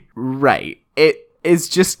body. Right. It is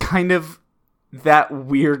just kind of that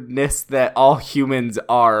weirdness that all humans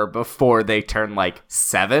are before they turn like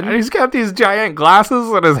 7. And he's got these giant glasses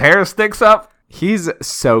and his hair sticks up. He's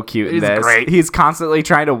so cute in He's this. great. He's constantly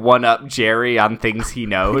trying to one-up Jerry on things he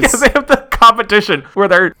knows. Because they have the competition where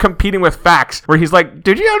they're competing with facts, where he's like,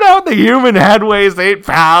 did you know the human head weighs 8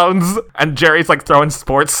 pounds? And Jerry's like throwing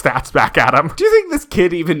sports stats back at him. Do you think this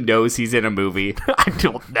kid even knows he's in a movie? I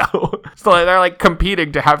don't know. So they're like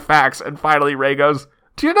competing to have facts, and finally Ray goes,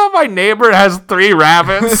 do you know my neighbor has 3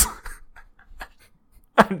 rabbits?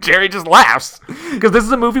 And Jerry just laughs. Because this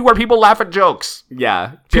is a movie where people laugh at jokes.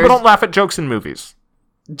 Yeah. People don't laugh at jokes in movies.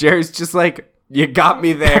 Jerry's just like, you got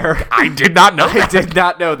me there. I did not know I that. did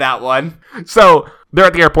not know that one. So they're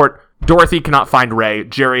at the airport. Dorothy cannot find Ray.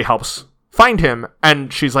 Jerry helps find him.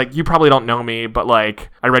 And she's like, you probably don't know me, but like,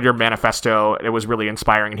 I read your manifesto. And it was really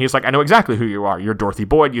inspiring. And he's like, I know exactly who you are. You're Dorothy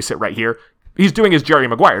Boyd. You sit right here. He's doing his Jerry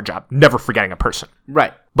Maguire job, never forgetting a person.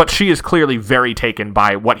 Right. But she is clearly very taken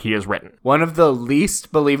by what he has written. One of the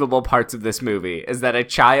least believable parts of this movie is that a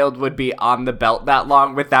child would be on the belt that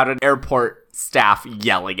long without an airport staff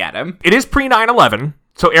yelling at him. It is pre 9/11,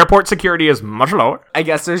 so airport security is much lower. I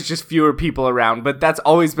guess there's just fewer people around, but that's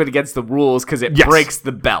always been against the rules because it Yes. breaks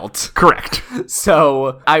the belt. Correct.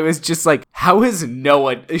 So I was just like, how is no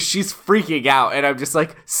one? She's freaking out. And I'm just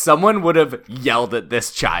like, someone would have yelled at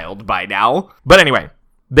this child by now. But anyway,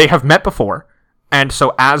 they have met before. And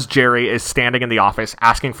so as Jerry is standing in the office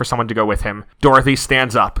asking for someone to go with him, Dorothy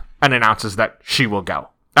stands up and announces that she will go.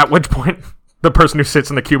 At which point, the person who sits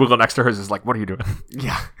in the cubicle next to hers is like, what are you doing?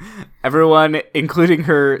 Yeah. Everyone, including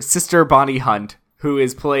her sister, Bonnie Hunt, who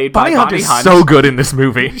is played by Hunt Bonnie is Hunt. so good in this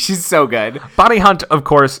movie. She's so good. Bonnie Hunt, of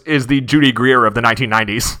course, is the Judy Greer of the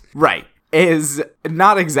 1990s. Right. Is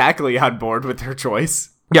not exactly on board with her choice.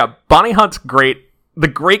 Yeah, Bonnie Hunt's great. The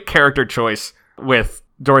great character choice with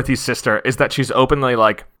Dorothy's sister is that she's openly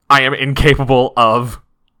like, I am incapable of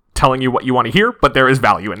telling you what you want to hear, but there is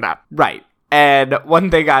value in that. Right. And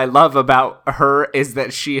one thing I love about her is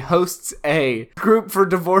that she hosts a group for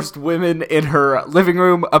divorced women in her living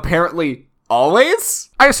room, apparently always?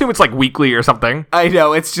 I assume it's like weekly or something. I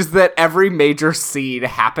know, it's just that every major scene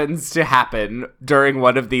happens to happen during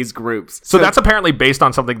one of these groups. So that's apparently based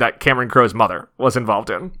on something that Cameron Crowe's mother was involved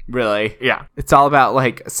in. Really? Yeah. It's all about,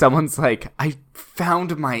 like, someone's like, I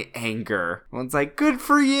found my anger. One's like, good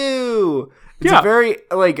for you. It's a very,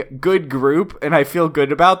 like, good group, and I feel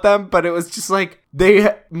good about them, but it was just like,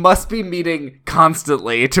 they must be meeting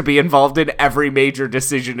constantly to be involved in every major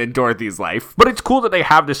decision in Dorothy's life. But it's cool that they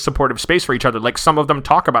have this supportive space for each other. Like, some of them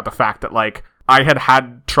talk about the fact that, like, I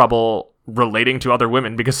had trouble relating to other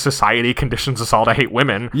women because society conditions us all to hate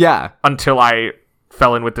women. Yeah. Until I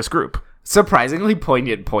fell in with this group. Surprisingly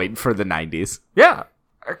poignant point for the 90s. Yeah.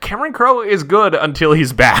 Cameron Crowe is good until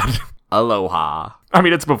he's bad. Aloha. I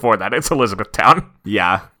mean, it's before that. It's Elizabethtown.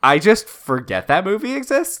 Yeah. I just forget that movie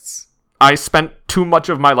exists. I spent too much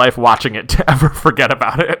of my life watching it to ever forget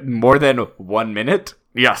about it. More than 1 minute?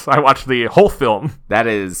 Yes, I watched the whole film. That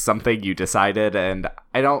is something you decided, and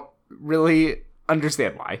I don't really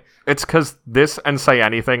understand why. It's because this and Say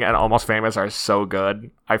Anything and Almost Famous are so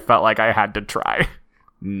good. I felt like I had to try.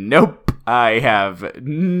 Nope. I have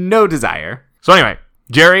no desire. So anyway,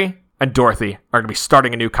 Jerry and Dorothy are going to be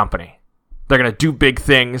starting a new company. They're going to do big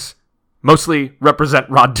things, mostly represent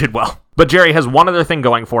Rod Tidwell. But Jerry has one other thing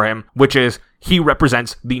going for him, which is he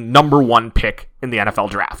represents the number 1 pick in the NFL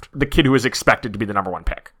draft. The kid who is expected to be the number 1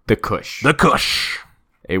 pick. The Cush. The Cush.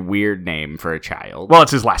 A weird name for a child. Well,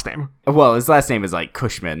 it's his last name. Well, his last name is like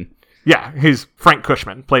Cushman. Yeah, he's Frank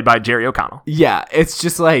Cushman, played by Jerry O'Connell. Yeah, it's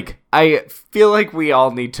just like, I feel like we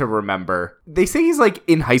all need to remember. They say he's like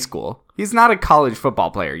in high school. He's not a college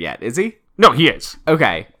football player yet, is he? No, he is.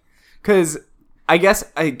 Okay. Because I guess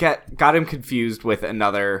I got him confused with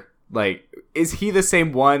another Like, is he the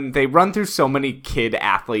same one? They run through so many kid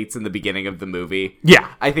athletes in the beginning of the movie. Yeah.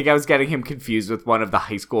 I think I was getting him confused with one of the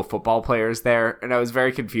high school football players there, and I was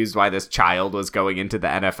very confused why this child was going into the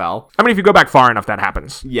NFL. I mean, if you go back far enough, that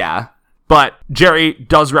happens. Yeah. But Jerry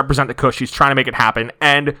does represent the Kush. He's trying to make it happen.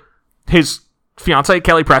 And his fiance,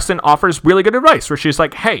 Kelly Preston, offers really good advice where she's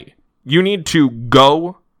like, hey, you need to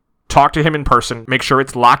go talk to him in person, make sure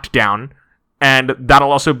it's locked down. And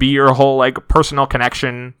that'll also be your whole, like, personal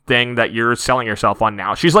connection thing that you're selling yourself on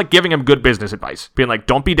now. She's, like, giving him good business advice. Being like,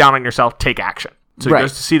 don't be down on yourself, take action. So he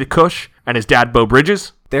goes to see the Kush and his dad, Beau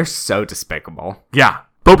Bridges. They're so despicable. Yeah.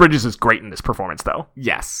 Beau Bridges is great in this performance, though.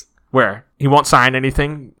 Yes. Where he won't sign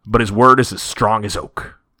anything, but his word is as strong as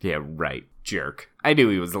oak. Yeah, right. Jerk. I knew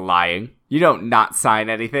he was lying. You don't not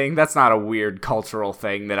sign anything. That's not a weird cultural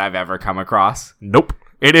thing that I've ever come across. Nope.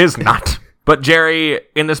 It is not. But Jerry,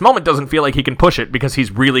 in this moment, doesn't feel like he can push it because he's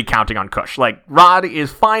really counting on Kush. Like, Rod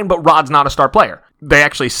is fine, but Rod's not a star player. They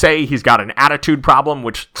actually say he's got an attitude problem,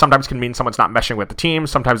 which sometimes can mean someone's not meshing with the team.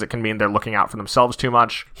 Sometimes it can mean they're looking out for themselves too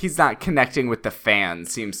much. He's not connecting with the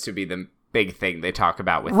fans, seems to be the big thing they talk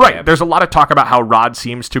about with Right. him. There's a lot of talk about how Rod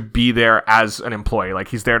seems to be there as an employee. Like,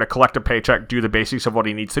 he's there to collect a paycheck, do the basics of what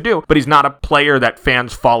he needs to do, but he's not a player that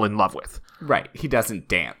fans fall in love with. Right. He doesn't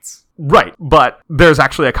dance. Right, but there's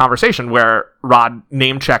actually a conversation where Rod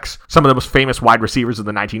name checks some of the most famous wide receivers of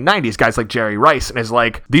the 1990s, guys like Jerry Rice, and is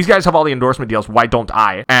like, these guys have all the endorsement deals, why don't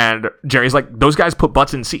I? And Jerry's like, those guys put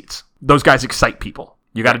butts in seats. Those guys excite people.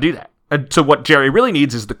 You got to do that. And so what Jerry really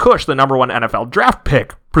needs is the Kush, the number one NFL draft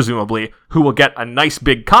pick, presumably, who will get a nice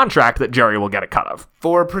big contract that Jerry will get a cut of.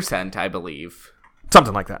 4%, I believe.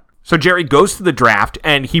 Something like that. So Jerry goes to the draft,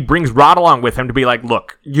 and he brings Rod along with him to be like,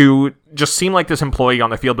 look, you just seem like this employee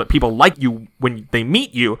on the field, but people like you when they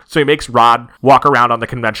meet you. So he makes Rod walk around on the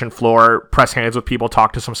convention floor, press hands with people,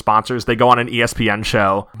 talk to some sponsors. They go on an ESPN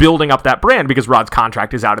show, building up that brand because Rod's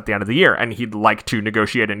contract is out at the end of the year, and he'd like to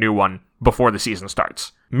negotiate a new one before the season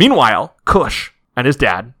starts. Meanwhile, Kush and his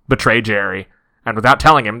dad betray Jerry, and without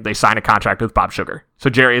telling him, they sign a contract with Bob Sugar.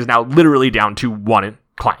 So Jerry is now literally down to one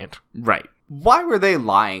client. Right. Why were they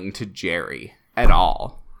lying to Jerry at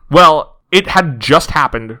all? Well, it had just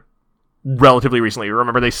happened relatively recently.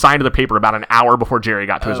 Remember, they signed the paper about an hour before Jerry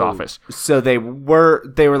got to his office. So they were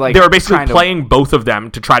like... They were basically playing both of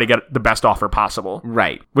them to try to get the best offer possible.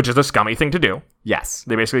 Right. Which is a scummy thing to do. Yes.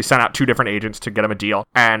 They basically sent out two different agents to get him a deal,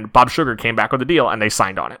 and Bob Sugar came back with a deal, and they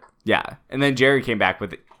signed on it. Yeah. And then Jerry came back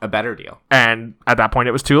with a better deal. And at that point,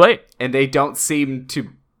 it was too late. And they don't seem to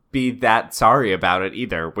be that sorry about it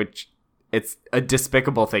either, which... It's a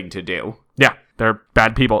despicable thing to do. Yeah, they're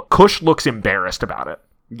bad people. Kush looks embarrassed about it.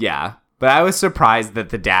 Yeah. But I was surprised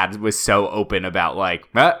that the dad was so open about, like,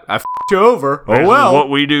 I f***ed you over. This Oh, well. is what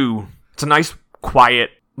we do. It's a nice,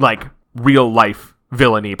 quiet, like, real-life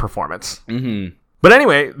villainy performance. Mm-hmm. But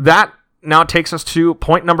anyway, that now takes us to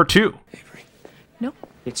point number 2. Avery, No,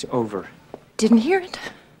 it's over. didn't hear it.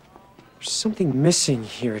 There's something missing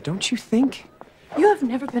here, don't you think? You have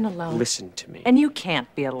never been alone. Listen to me. And you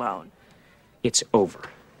can't be alone. It's over.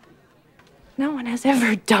 No one has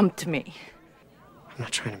ever dumped me. I'm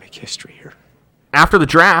not trying to make history here. After the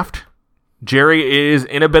draft, Jerry is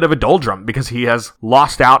in a bit of a doldrum because he has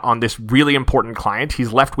lost out on this really important client.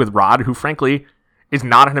 He's left with Rod, who frankly is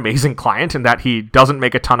not an amazing client in that he doesn't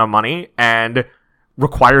make a ton of money and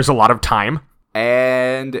requires a lot of time.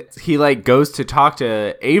 And he, like, goes to talk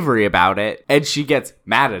to Avery about it, and she gets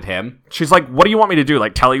mad at him. She's like, what do you want me to do?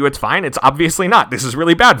 Like, tell you it's fine? It's obviously not. This is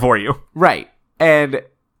really bad for you. Right. And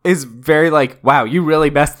is very like, wow, you really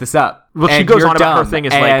messed this up. Well, she and goes you're on about her dumb. thing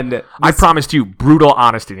is and like, I promised you brutal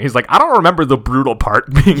honesty. And he's like, I don't remember the brutal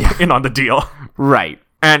part being in on the deal. Right.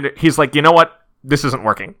 And he's like, you know what? This isn't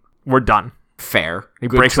working. We're done. Fair. He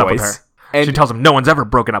Good breaks up with choice. her. And She tells him, no one's ever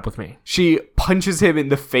broken up with me. she punches him in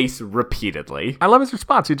the face repeatedly. I love his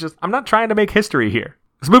response. He just, I'm not trying to make history here.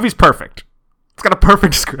 This movie's perfect. It's got a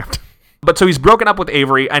perfect script. But so he's broken up with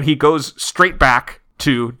Avery, and he goes straight back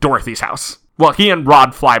to Dorothy's house. Well, he and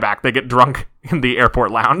Rod fly back. They get drunk in the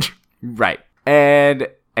airport lounge. Right. And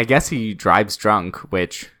I guess he drives drunk,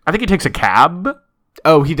 which... I think he takes a cab.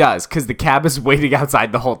 Oh, he does, because the cab is waiting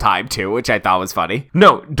outside the whole time, too, which I thought was funny.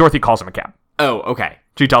 No, Dorothy calls him a cab. Oh, okay.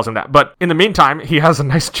 She tells him that. But in the meantime, he has a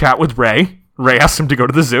nice chat with Ray. Ray asks him to go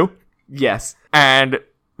to the zoo. Yes. And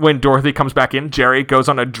when Dorothy comes back in, Jerry goes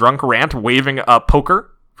on a drunk rant, waving a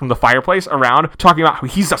poker from the fireplace around, talking about how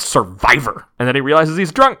he's a survivor. And then he realizes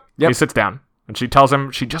he's drunk. Yep. He sits down. And she tells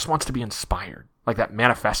him she just wants to be inspired. Like that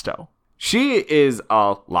manifesto. She is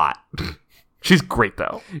a lot. She's great,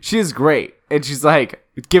 though. She is great. And she's, like,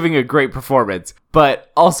 giving a great performance.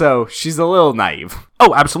 But also, she's a little naive.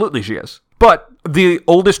 Oh, absolutely she is. But the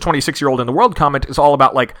oldest 26-year-old in the world comment is all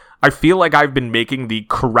about, like, I feel like I've been making the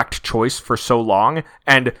correct choice for so long,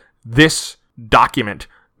 and this document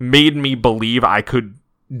made me believe I could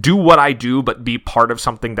do what I do, but be part of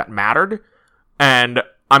something that mattered, and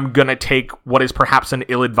I'm gonna take what is perhaps an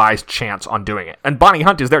ill-advised chance on doing it. And Bonnie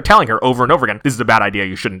Hunt is there telling her over and over again, this is a bad idea,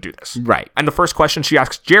 you shouldn't do this. Right. And the first question she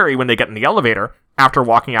asks Jerry when they get in the elevator after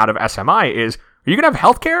walking out of SMI is, are you gonna have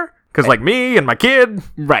healthcare? Because, like, me and my kid.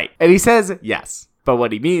 Right. And he says yes. But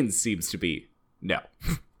what he means seems to be no.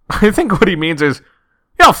 I think what he means is,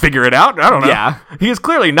 yeah, I'll figure it out. I don't know. Yeah. He has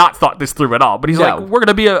clearly not thought this through at all. But he's No. like, we're going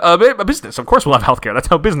to be a business. Of course we'll have healthcare. That's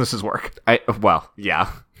how businesses work. Well, yeah.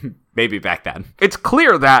 Maybe back then. It's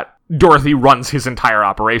clear that Dorothy runs his entire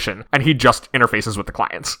operation, and he just interfaces with the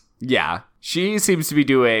clients. Yeah. She seems to be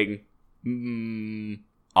doing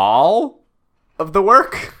all of the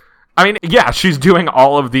work. I mean, yeah, she's doing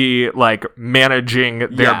all of the, like, managing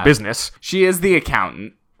their Yeah. business. She is the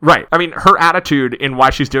accountant. Right. I mean, her attitude in why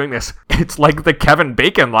she's doing this, it's like the Kevin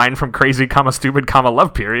Bacon line from Crazy, Stupid,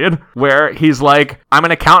 Love Period, where he's like, I'm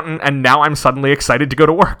an accountant, and now I'm suddenly excited to go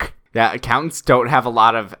to work. Yeah, accountants don't have a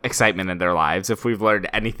lot of excitement in their lives, if we've learned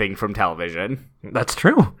anything from television. That's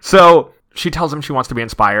true. So she tells him she wants to be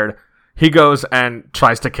inspired. He goes and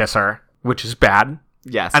tries to kiss her, which is bad.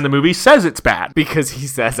 Yes. And the movie says it's bad, because he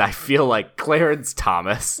says, I feel like Clarence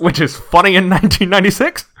Thomas. which is funny in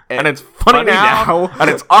 1996, and it's funny now, and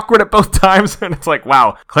it's awkward at both times, and it's like,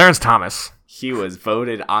 wow, Clarence Thomas. He was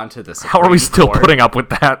voted onto the How are we Supreme still Court. putting up with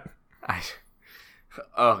that?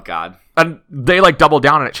 Oh, God. And they, like, double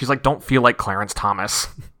down on it. She's like, don't feel like Clarence Thomas.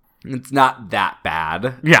 It's not that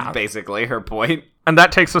bad. Yeah. Is basically her point. And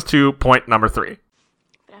that takes us to point number 3.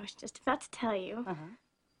 But I was just about to tell you that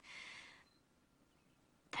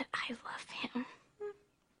I love him.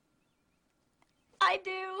 I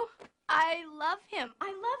do. I love him. I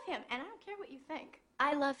love him, and I don't care what you think.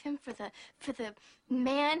 I love him for the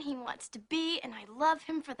man he wants to be, and I love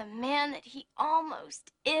him for the man that he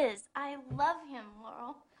almost is. I love him,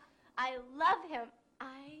 Laurel. I love him.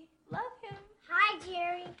 I love him. Hi,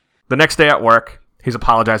 Jerry. The next day at work, he's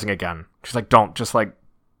apologizing again. She's like, don't. Just, like,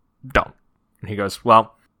 don't. And he goes,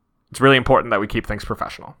 well, it's really important that we keep things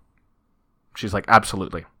professional. She's like,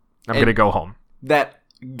 absolutely. I'm going to go home. That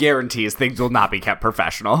guarantees things will not be kept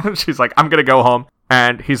professional. She's like, I'm going to go home.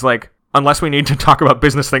 And he's like, unless we need to talk about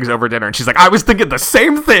business things over dinner. And she's like, I was thinking the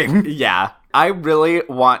same thing. Yeah. I really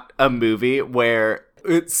want a movie where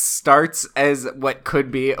it starts as what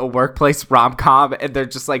could be a workplace rom-com, and they're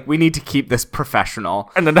just like, we need to keep this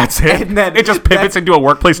professional. And then that's it. And then it just pivots into a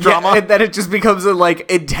workplace drama. Yeah, and then it just becomes a,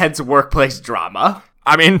 like, intense workplace drama.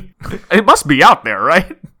 I mean, it must be out there,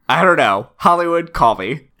 right? I don't know. Hollywood, call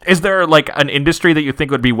me. Is there, like, an industry that you think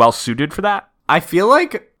would be well suited for that? I feel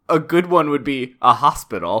like a good one would be a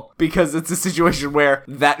hospital, because it's a situation where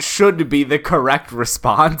that should be the correct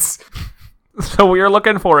response. So what you're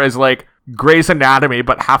looking for is, like, Grey's Anatomy,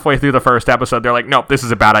 but halfway through the first episode, they're like, nope, this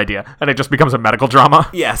is a bad idea. And it just becomes a medical drama.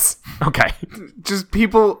 Yes. Okay. Just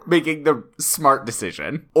people making the smart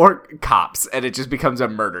decision. Or cops, and it just becomes a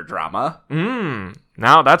murder drama.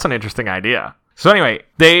 Now that's an interesting idea. So anyway,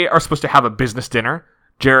 they are supposed to have a business dinner.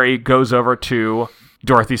 Jerry goes over to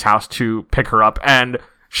Dorothy's house to pick her up, and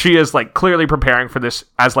she is, like, clearly preparing for this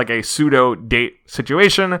as, like, a pseudo date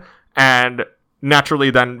situation, and naturally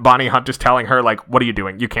then Bonnie Hunt is telling her, like, what are you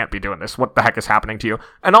doing? You can't be doing this. What the heck is happening to you?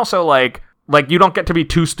 And also, like you don't get to be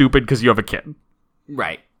too stupid because you have a kid.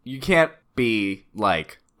 Right. You can't be,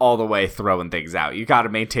 like, all the way throwing things out. You gotta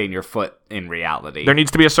maintain your foot in reality. There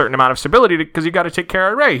needs to be a certain amount of stability because you got to take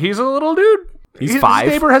care of Ray. He's a little dude. He's 5.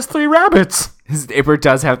 His neighbor has 3 rabbits. His neighbor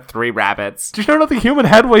does have 3 rabbits. Do you know that the human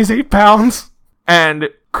head weighs 8 pounds? And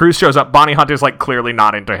Cruz shows up. Bonnie Hunt is, like, clearly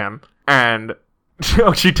not into him. And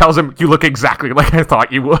she tells him, you look exactly like I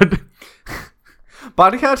thought you would.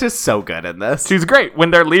 Bonnie Hunt is so good in this. She's great.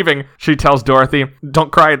 When they're leaving, she tells Dorothy,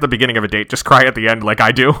 don't cry at the beginning of a date. Just cry at the end like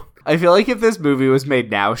I do. I feel like if this movie was made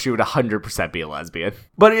now, she would 100% be a lesbian.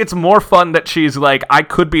 But it's more fun that she's like, I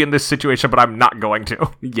could be in this situation, but I'm not going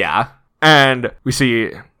to. Yeah. And we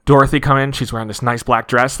see Dorothy come in. She's wearing this nice black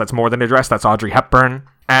dress. That's more than a dress. That's Audrey Hepburn.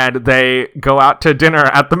 And they go out to dinner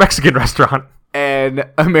at the Mexican restaurant. And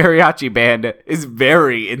a mariachi band is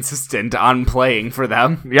very insistent on playing for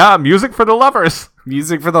them. Yeah, music for the lovers.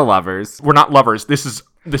 Music for the lovers. We're not lovers. This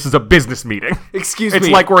is a business meeting. Excuse It's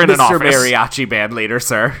me, like we're in an Mr. office. Mariachi band leader,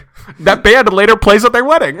 sir. That band later plays at their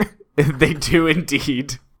wedding. They do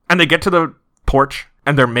indeed. And they get to the porch,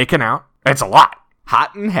 and they're making out. It's a lot.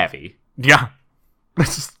 Hot and heavy. Yeah.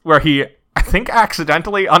 This is where he, I think,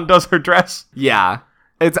 accidentally undoes her dress. Yeah.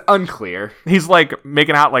 It's unclear. He's like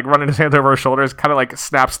making out, like running his hands over her shoulders, kind of like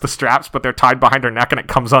snaps the straps, but they're tied behind her neck and it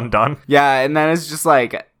comes undone. Yeah, and then it's just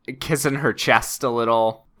like kissing her chest a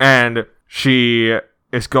little. And she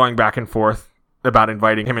is going back and forth about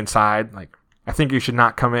inviting him inside. Like, I think you should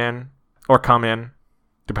not come in or come in,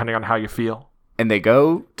 depending on how you feel. And they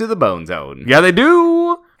go to the Bone Zone. Yeah, they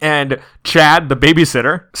do. And Chad, the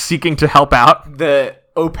babysitter, seeking to help out The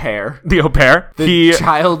au pair. the au pair, The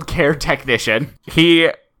child care technician. he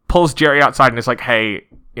pulls Jerry outside and is like, hey,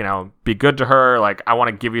 you know, be good to her. Like, I want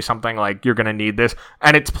to give you something. Like, you're going to need this.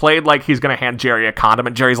 And it's played like he's going to hand Jerry a condom.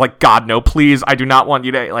 And Jerry's like, God, no, please. I do not want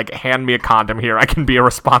you to, like, hand me a condom here. I can be a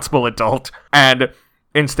responsible adult. And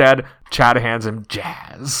instead, Chad hands him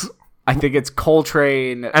Jazz. I think it's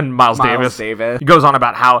Coltrane And Miles Davis. He goes on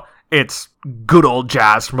about how it's good old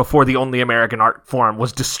jazz from before the only American art form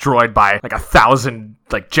was destroyed by, like, 1,000,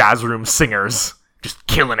 like, jazz room singers. Just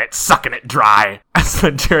killing it, sucking it dry. As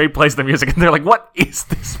then Jerry plays the music, and they're like, what is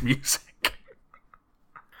this music?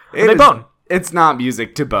 And they bone. It's not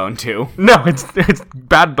music to bone to. No, it's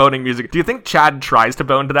bad boning music. Do you think Chad tries to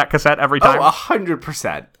bone to that cassette every time? Oh,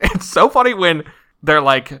 100%. It's so funny when they're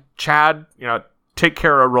like, Chad, you know, take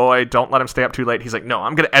care of Roy. Don't let him stay up too late. He's like, no,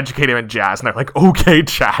 I'm going to educate him in jazz. And they're like, okay,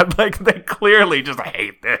 Chad. Like, they clearly just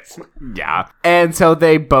hate this. Yeah. And so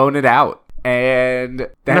they bone it out. And then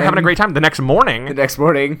They're having a great time. The next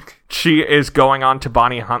morning, she is going on to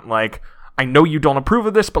Bonnie Hunt like, I know you don't approve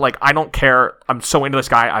of this, but like, I don't care. I'm so into this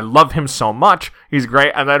guy. I love him so much. He's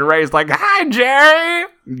great. And then Ray's like, hi, Jerry.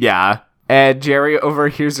 Yeah. And Jerry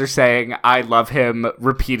overhears her saying, I love him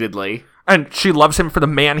repeatedly. And she loves him for the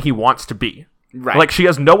man he wants to be. Right. Like, she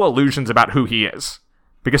has no illusions about who he is.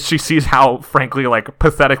 Because she sees how, frankly, like,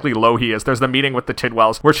 pathetically low he is. There's the meeting with the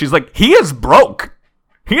Tidwells where she's like, he is broke.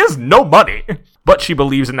 He has no money. But she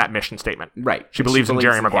believes in that mission statement. Right. She believes in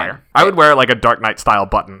Jerry Maguire. him. I would wear, like, a Dark Knight style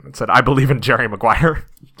button that said, I believe in Jerry Maguire.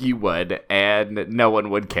 You would, and no one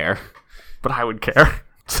would care. But I would care.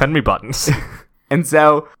 Send me buttons. And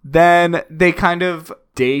so then they kind of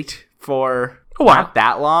date for A while. not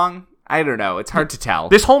that long. I don't know. It's hard to tell.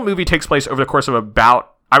 This whole movie takes place over the course of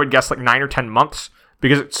about, I would guess, like 9 or 10 months.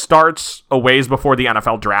 Because it starts a ways before the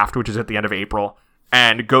NFL draft, which is at the end of April.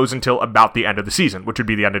 And goes until about the end of the season, which would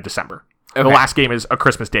be the end of December. Okay. The last game is a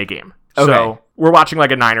Christmas Day game. Okay. So we're watching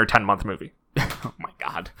like a 9 or 10 month movie. Oh my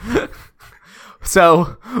god.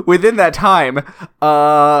 So within that time,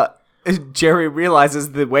 Jerry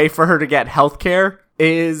realizes the way for her to get healthcare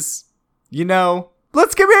is, you know,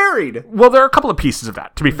 let's get married. Well, there are a couple of pieces of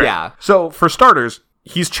that, to be fair. Yeah. So for starters,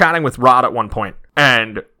 he's chatting with Rod at one point,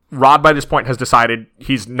 and Rod by this point has decided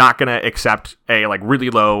he's not going to accept a like really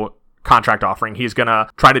low contract offering. He's going to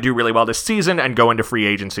try to do really well this season and go into free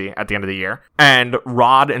agency at the end of the year. And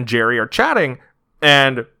Rod and Jerry are chatting,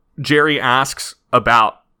 and Jerry asks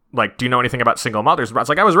about, like, do you know anything about single mothers? Rod's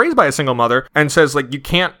like, I was raised by a single mother, and says, like, you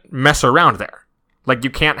can't mess around there. Like, you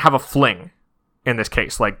can't have a fling in this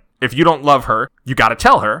case. Like, if you don't love her, you got to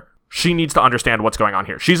tell her. She needs to understand what's going on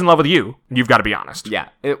here. She's in love with you. You've got to be honest. Yeah.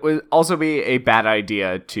 It would also be a bad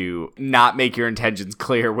idea to not make your intentions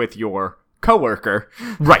clear with your coworker.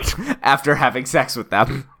 Right. After having sex with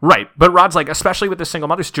them. Right. But Rod's like, especially with the single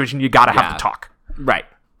mother situation, you got to have Yeah. the talk. Right.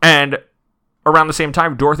 And around the same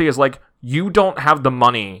time, Dorothy is like, you don't have the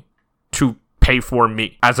money to pay for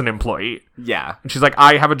me as an employee. Yeah. And she's like,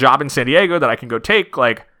 I have a job in San Diego that I can go take.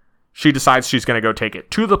 Like, she decides she's going to go take it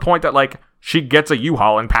to the point that, like, she gets a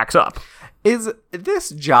U-Haul and packs up. Is this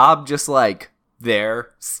job just like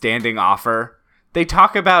their standing offer? They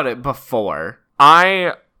talk about it before.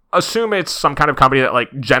 I assume it's some kind of company that,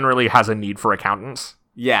 like, generally has a need for accountants.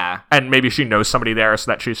 Yeah. And maybe she knows somebody there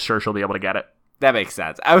so that she's sure she'll be able to get it. That makes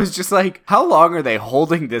sense. I was just like, how long are they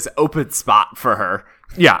holding this open spot for her?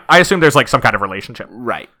 Yeah, I assume there's, like, some kind of relationship.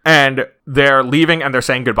 Right. And they're leaving and they're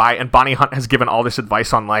saying goodbye. And Bonnie Hunt has given all this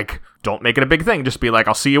advice on, like, don't make it a big thing. Just be like,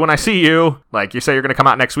 I'll see you when I see you. Like, you say you're going to come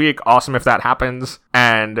out next week. Awesome if that happens.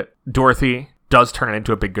 And Dorothy does turn it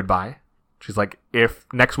into a big goodbye. She's like, if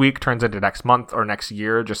next week turns into next month or next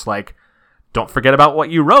year, just, like, don't forget about what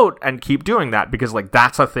you wrote and keep doing that. Because, like,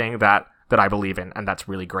 that's a thing that I believe in. And that's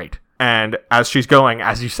really great. And as she's going,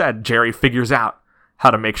 as you said, Jerry figures out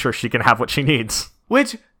how to make sure she can have what she needs.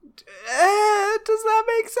 Which, does that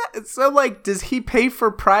make sense? So, like, does he pay for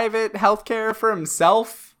private healthcare for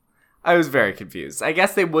himself? I was very confused. I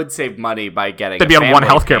guess they would save money by getting They'd be on one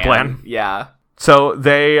healthcare plan. Yeah. So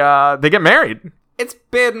they get married. It's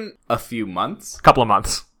been a few months. Couple of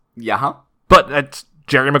months. Yeah. But it's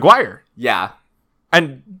Jerry Maguire. Yeah.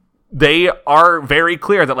 And they are very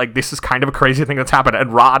clear that, like, this is kind of a crazy thing that's happened.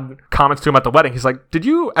 And Rod comments to him at the wedding. He's like, did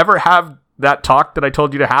you ever have that talk that I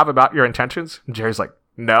told you to have about your intentions? And Jerry's like,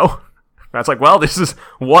 no. That's like, well, this is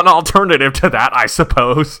one alternative to that, I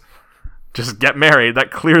suppose. Just get married.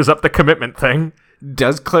 That clears up the commitment thing.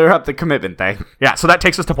 Does clear up the commitment thing. Yeah, so that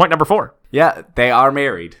takes us to point number 4. Yeah, they are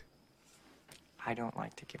married. I don't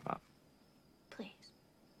like to give up. Please,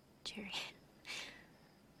 Jerry.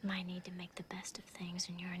 My need to make the best of things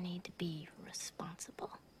and your need to be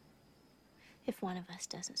responsible. If one of us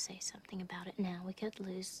doesn't say something about it now, we could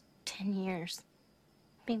lose 10 years.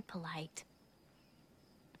 Being polite.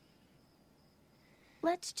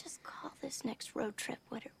 Let's just call this next road trip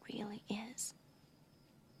what it really is.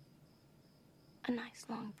 A nice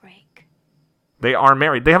long break. They are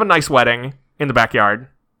married. They have a nice wedding in the backyard.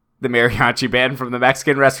 The mariachi band from the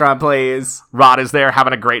Mexican restaurant plays. Rod is there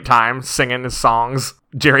having a great time, singing his songs.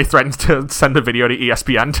 Jerry threatens to send the video to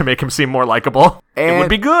ESPN to make him seem more likable. It would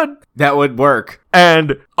be good. That would work.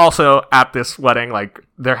 And also at this wedding, like,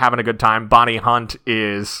 they're having a good time. Bonnie Hunt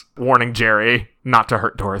is warning Jerry not to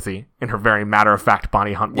hurt Dorothy in her very matter-of-fact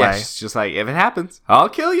Bonnie Hunt way. Yeah, she's just like, if it happens, I'll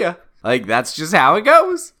kill you. Like, that's just how it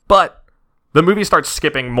goes. But the movie starts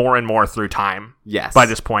skipping more and more through time. Yes. By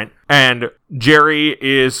this point. And Jerry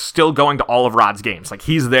is still going to all of Rod's games. Like,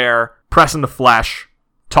 he's there, pressing the flesh,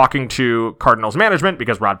 talking to Cardinals management,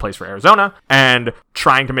 because Rod plays for Arizona, and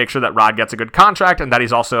trying to make sure that Rod gets a good contract, and that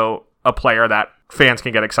he's also a player that fans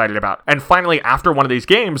can get excited about. And finally, after one of these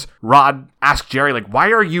games, Rod asks Jerry, like,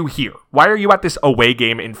 why are you here? Why are you at this away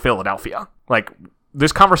game in Philadelphia? Like,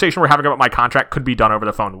 this conversation we're having about my contract could be done over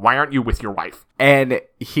the phone. Why aren't you with your wife? And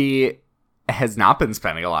he has not been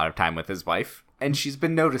spending a lot of time with his wife, and she's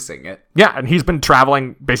been noticing it. Yeah, and he's been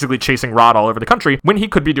traveling, basically chasing Rod all over the country, when he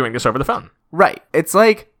could be doing this over the phone. Right. It's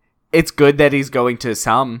like, it's good that he's going to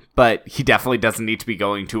some, but he definitely doesn't need to be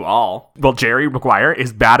going to all. Well, Jerry Maguire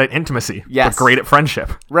is bad at intimacy, yes, but great at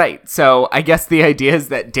friendship. Right. So I guess the idea is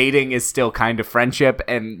that dating is still kind of friendship,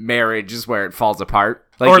 and marriage is where it falls apart.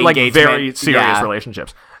 Or like very serious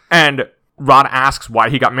relationships. And Rod asks why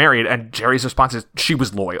he got married, and Jerry's response is, she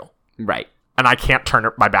was loyal. Right. And I can't turn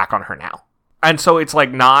my back on her now. And so it's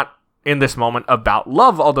like not in this moment about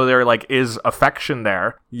love, although there like is affection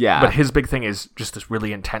there. Yeah. But his big thing is just this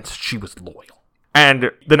really intense, she was loyal.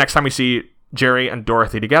 And the next time we see Jerry and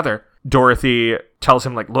Dorothy together, Dorothy tells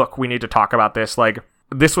him, like, look, we need to talk about this. Like,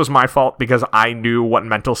 this was my fault because I knew what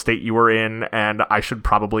mental state you were in, and I should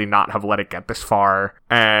probably not have let it get this far.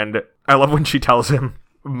 And I love when she tells him,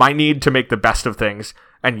 my need to make the best of things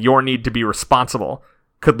and your need to be responsible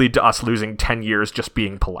could lead to us losing 10 years just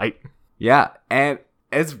being polite. Yeah, and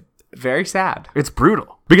it's very sad. It's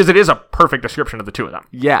brutal. Because it is a perfect description of the two of them.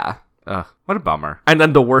 Yeah. Ugh, what a bummer. And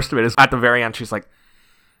then the worst of it is, at the very end, she's like,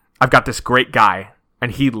 I've got this great guy,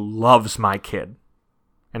 and he loves my kid.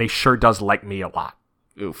 And he sure does like me a lot.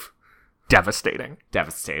 Oof. Devastating.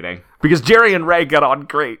 Devastating. Because Jerry and Ray get on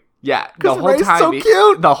great. Yeah, the whole Ray's time so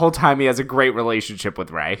cute. The whole time he has a great relationship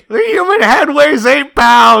with Ray. The human head weighs 8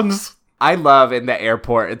 pounds. I love in the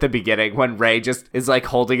airport at the beginning when Ray just is like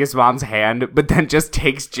holding his mom's hand, but then just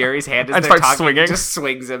takes Jerry's hand as And they're starts talking swinging. and just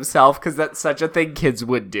swings himself, because that's such a thing kids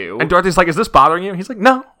would do. And Dorothy's like, is this bothering you? He's like,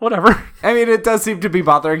 no, whatever. I mean, it does seem to be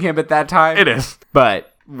bothering him at that time. It is.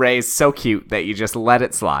 But Ray's so cute that you just let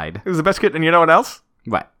it slide. It was the best kid, and you know what else?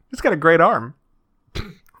 What? He's got a great arm.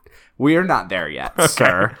 We're not there yet,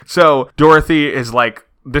 sir. So Dorothy is like,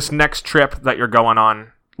 this next trip that you're going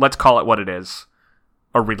on, let's call it what it is,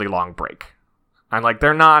 a really long break. And like,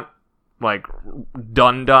 they're not like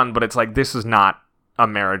done, but it's like, this is not a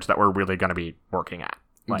marriage that we're really going to be working at.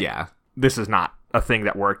 Like, Yeah. This is not a thing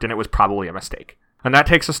that worked, and it was probably a mistake. And that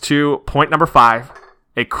takes us to point number 5,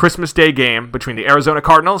 a Christmas Day game between the Arizona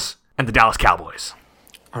Cardinals and the Dallas Cowboys.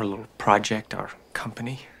 Our little project, our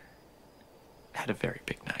company, had a very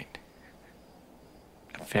big night.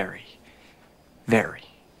 A very, very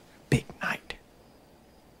big night.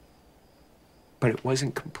 But it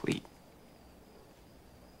wasn't complete.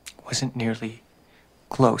 It wasn't nearly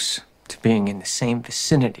close to being in the same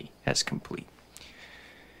vicinity as complete.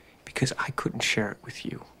 Because I couldn't share it with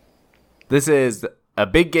you. This is a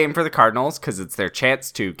big game for the Cardinals because it's their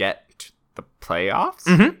chance to get to the playoffs.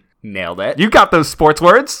 Mm-hmm. Nailed it. You got those sports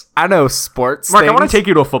words. I know sports Mark, things. I want to take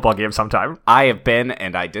you to a football game sometime. I have been,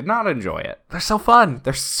 and I did not enjoy it. They're so fun.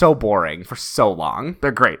 They're so boring for so long.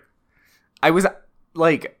 They're great. I was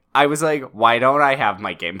like, why don't I have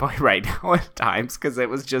my Game Boy right now at times? Because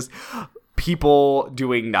it was just people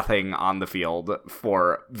doing nothing on the field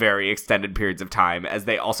for very extended periods of time, as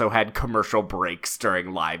they also had commercial breaks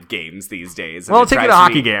during live games these days. And Well, take you to a drives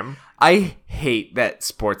hockey me- game. I hate that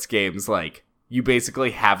sports games, like, you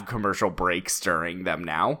basically have commercial breaks during them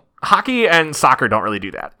now. Hockey and soccer don't really do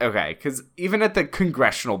that. Okay, because even at the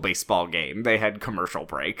congressional baseball game, they had commercial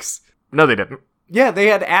breaks. No, they didn't. Yeah, they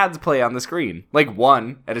had ads play on the screen. Like,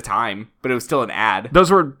 one at a time, but it was still an ad.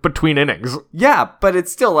 Those were between innings. Yeah, but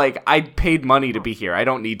it's still like, I paid money to be here. I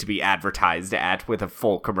don't need to be advertised at with a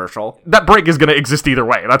full commercial. That break is going to exist either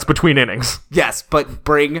way. That's between innings. Yes, but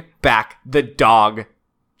bring back the dog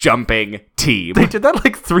jumping team. They did that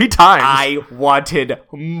like 3 times. I wanted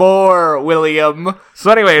more, William.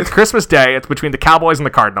 So anyway, it's Christmas Day. It's between the Cowboys and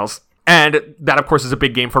the Cardinals. And that, of course, is a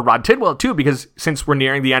big game for Rod Tidwell, too, because since we're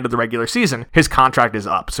nearing the end of the regular season, his contract is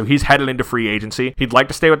up. So he's headed into free agency. He'd like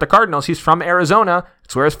to stay with the Cardinals. He's from Arizona.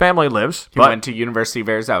 It's where his family lives. He went to University of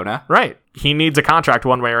Arizona. Right. He needs a contract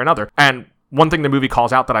one way or another. And one thing the movie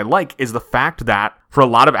calls out that I like is the fact that for a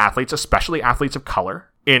lot of athletes, especially athletes of color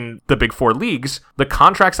in the Big Four leagues, the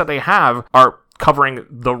contracts that they have are covering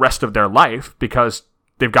the rest of their life because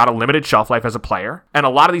they've got a limited shelf life as a player. And a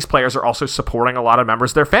lot of these players are also supporting a lot of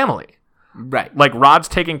members of their family. Right. Like, Rod's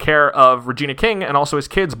taking care of Regina King and also his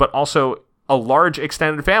kids, but also a large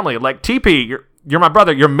extended family. Like, TP, you're my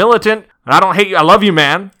brother. You're militant. And I don't hate you. I love you,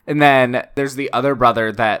 man. And then there's the other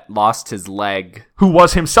brother that lost his leg. Who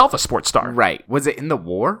was himself a sports star. Right. Was it in the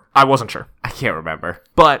war? I wasn't sure. I can't remember.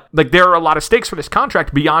 But, like, there are a lot of stakes for this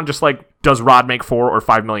contract beyond just, like, does Rod make $4 or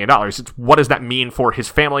 $5 million? It's what does that mean for his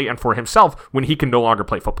family and for himself when he can no longer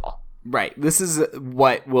play football? Right. This is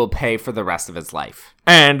what will pay for the rest of his life.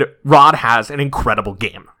 And Rod has an incredible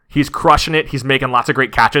game. He's crushing it. He's making lots of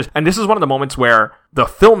great catches. And this is one of the moments where the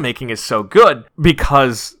filmmaking is so good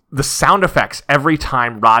because the sound effects every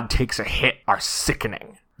time Rod takes a hit are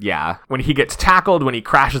sickening. Yeah. When he gets tackled, when he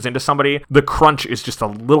crashes into somebody, the crunch is just a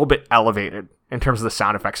little bit elevated in terms of the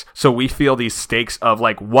sound effects. So we feel these stakes of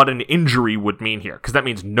like what an injury would mean here. Because that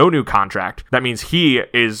means no new contract. That means he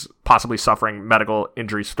is possibly suffering medical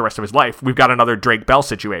injuries for the rest of his life. We've got another Drake Bell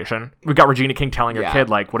situation. We've got Regina King telling her kid,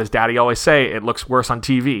 like, what does daddy always say? It looks worse on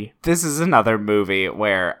TV. This is another movie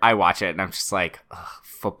where I watch it and I'm just like, ugh,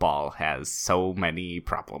 football has so many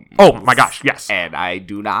problems. Oh my gosh, yes. And I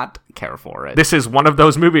do not care for it. This is one of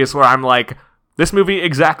those movies where I'm like, this movie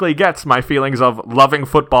exactly gets my feelings of loving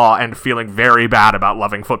football and feeling very bad about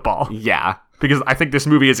loving football. Yeah. Because I think this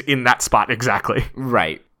movie is in that spot exactly.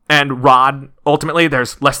 Right. And Rod, ultimately,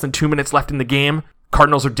 there's less than 2 minutes left in the game.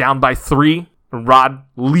 Cardinals are down by 3. Rod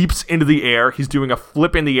leaps into the air. He's doing a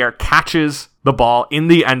flip in the air, catches the ball in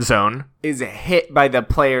the end zone. Is hit by the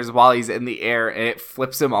players while he's in the air, and it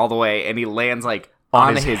flips him all the way, and he lands, like,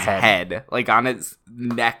 on his head. Like, on his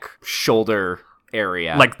neck, shoulder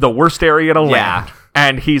area. Like, the worst area to land. Yeah.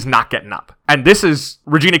 And he's not getting up. And this is,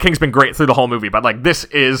 Regina King's been great through the whole movie, but, like, this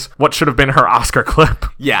is what should have been her Oscar clip.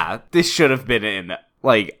 Yeah, this should have been in,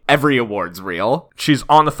 like, every awards reel. She's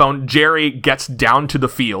on the phone. Jerry gets down to the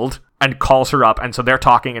field and calls her up, and so they're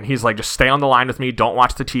talking, and he's like, just stay on the line with me, don't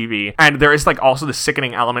watch the TV. And there is, like, also the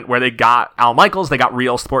sickening element where they got Al Michaels, they got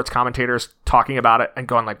real sports commentators talking about it, and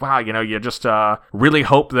going like, wow, you know, you just really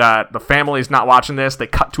hope that the family's not watching this. They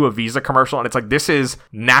cut to a Visa commercial, and it's like, this is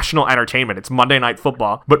national entertainment. It's Monday Night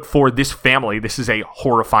Football, but for this family, this is a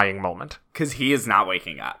horrifying moment. Because he is not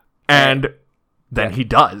waking up. And then he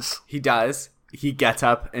does. He does. He gets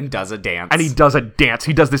up and does a dance. And he does a dance.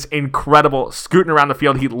 He does this incredible scooting around the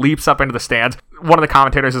field. He leaps up into the stands. One of the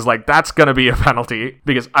commentators is like, that's going to be a penalty.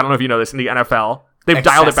 Because I don't know if you know this, in the NFL, they've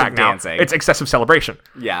dialed it back dancing. now. It's excessive celebration.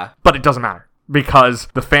 Yeah. But it doesn't matter. Because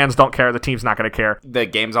the fans don't care. The team's not going to care. The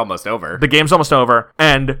game's almost over. The game's almost over.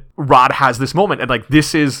 And Rod has this moment. And like,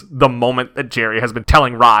 this is the moment that Jerry has been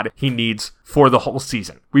telling Rod he needs for the whole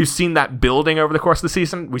season. We've seen that building over the course of the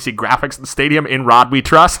season. We see graphics at the stadium. In Rod we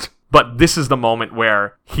trust. But this is the moment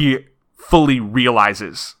where he fully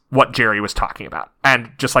realizes what Jerry was talking about.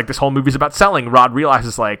 And just like this whole movie's about selling, Rod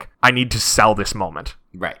realizes, like, I need to sell this moment.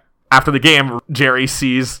 Right. After the game, Jerry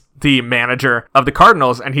sees the manager of the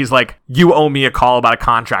Cardinals, and he's like, you owe me a call about a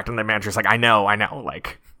contract. And the manager's like, I know.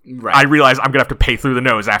 Like, right. I realize I'm going to have to pay through the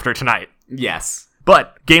nose after tonight. Yes.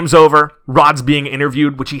 But game's over. Rod's being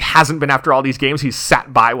interviewed, which he hasn't been after all these games. He's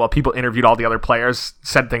sat by while people interviewed all the other players,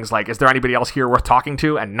 said things like, is there anybody else here worth talking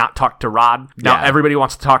to? And not talk to Rod. Now everybody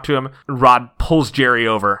wants to talk to him. Rod pulls Jerry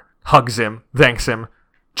over, hugs him, thanks him.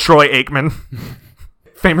 Troy Aikman,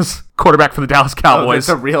 famous quarterback for the Dallas Cowboys. Oh, that's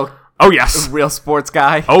a real... Oh, yes. A real sports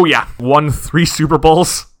guy. Oh, yeah. Won 3 Super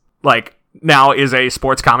Bowls. Like, now is a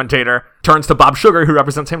sports commentator. Turns to Bob Sugar, who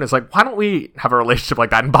represents him, and is like, why don't we have a relationship like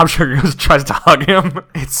that? And Bob Sugar tries to hug him.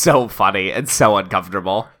 It's so funny. It's so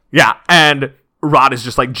uncomfortable. Yeah, and Rod is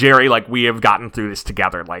just like, Jerry, like, we have gotten through this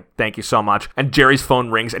together. Like, thank you so much. And Jerry's phone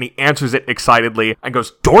rings, and he answers it excitedly and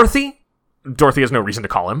goes, Dorothy? Dorothy has no reason to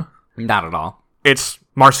call him. Not at all. It's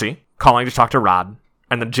Marcy calling to talk to Rod.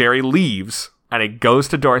 And then Jerry leaves, and he goes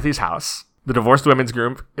to Dorothy's house. The divorced women's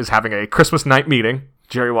group is having a Christmas night meeting.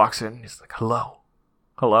 Jerry walks in. He's like, hello.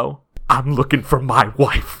 Hello? I'm looking for my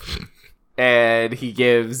wife. And he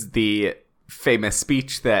gives the famous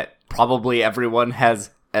speech that probably everyone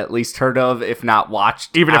has at least heard of, if not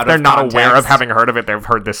watched. Even if out they're of not context. aware of having heard of it, they've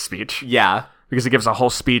heard this speech. Yeah. Because he gives a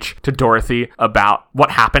whole speech to Dorothy about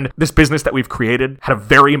what happened. This business that we've created had a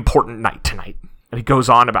very important night tonight. And he goes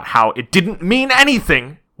on about how it didn't mean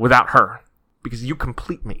anything without her. Because you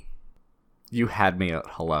complete me. You had me at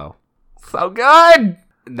hello. So good!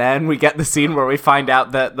 And then we get the scene where we find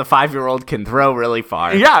out that the 5-year-old can throw really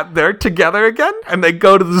far. Yeah, they're together again, and they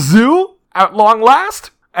go to the zoo at long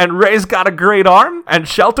last, and Ray's got a great arm, and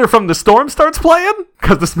Shelter from the Storm starts playing,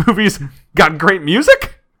 because this movie's got great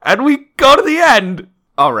music, and we go to the end.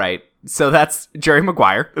 All right. So that's Jerry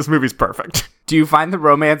Maguire. This movie's perfect. Do you find the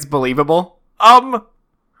romance believable?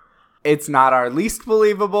 It's not our least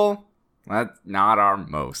believable. That's not our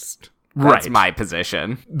most. That's Right. my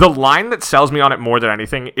position. The line that sells me on it more than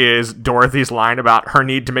anything is Dorothy's line about her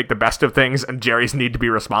need to make the best of things and Jerry's need to be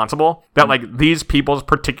responsible. That, like, these people's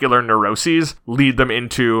particular neuroses lead them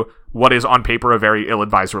into what is on paper a very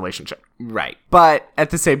ill-advised relationship. Right. But at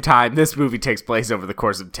the same time, this movie takes place over the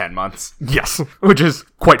course of 10 months. Yes, which is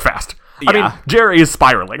quite fast. I Yeah. mean, Jerry is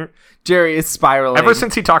spiraling. Jerry is spiraling. Ever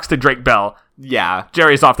since he talks to Drake Bell, Yeah.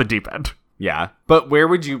 Jerry's off the deep end. Yeah. But where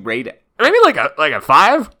would you rate it? Maybe like a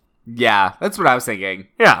 5? Yeah, that's what I was thinking.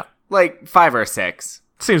 Yeah, Like 5 or 6.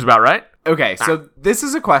 seems about right. Okay, so this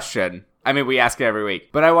is a question. I mean, we ask it every week,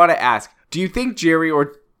 but I want to ask, do you think Jerry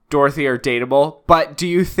or Dorothy are dateable? But do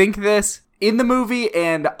you think this in the movie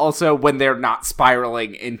and also when they're not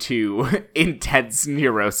spiraling into intense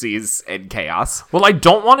neuroses and chaos? Well, I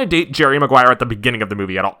don't want to date Jerry Maguire at the beginning of the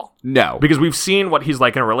movie at all. No. Because we've seen what he's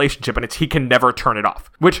like in a relationship, and it's he can never turn it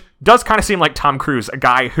off. Which does kind of seem like Tom Cruise, a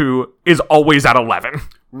guy who is always at 11.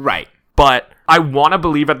 Right. But I want to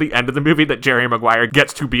believe at the end of the movie that Jerry Maguire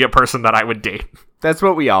gets to be a person that I would date. That's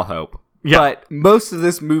what we all hope. Yeah. But most of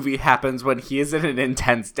this movie happens when he is in an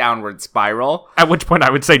intense downward spiral. At which point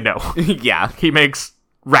I would say no. Yeah. He makes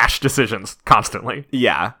rash decisions constantly.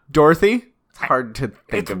 Yeah. Dorothy? It's hard to think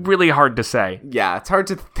It's of. really hard to say. Yeah, it's hard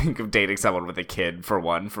to think of dating someone with a kid, for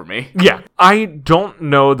one, for me. Yeah. I don't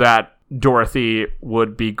know that Dorothy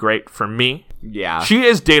would be great for me. Yeah. She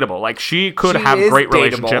is dateable. Like, she could She have is great dateable.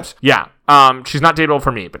 relationships. Yeah. She's not dateable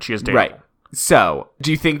for me, but she is dateable. Right. So,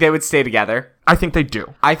 do you think they would stay together? I think they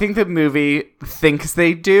do. I think the movie thinks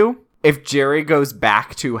they do. If Jerry goes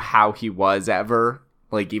back to how he was ever,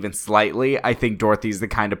 like even slightly, I think Dorothy's the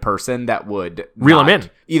kind of person that would Reel him not- in.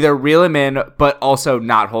 Either reel him in, but also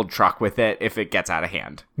not hold truck with it if it gets out of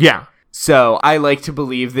hand. Yeah. So, I like to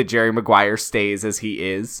believe that Jerry Maguire stays as he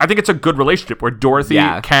is. I think it's a good relationship where Dorothy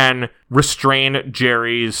Yeah. can restrain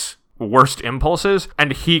Jerry's worst impulses,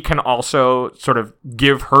 and he can also sort of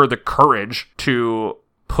give her the courage to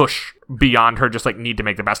push beyond her just like need to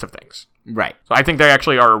make the best of things. Right. So I think they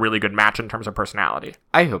actually are a really good match in terms of personality.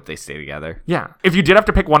 I hope they stay together. Yeah. If you did have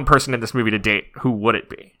to pick one person in this movie to date, who would it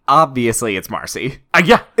be? Obviously, it's Marcy.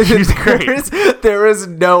 Yeah, she's great. There is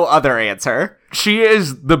no other answer. She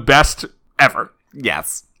is the best ever.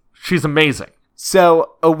 Yes. She's amazing.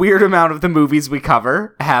 So, a weird amount of the movies we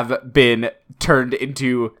cover have been turned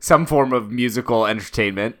into some form of musical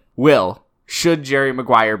entertainment. Should Jerry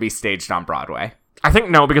Maguire be staged on Broadway? I think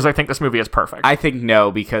no, because I think this movie is perfect. I think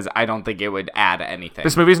no, because I don't think it would add anything.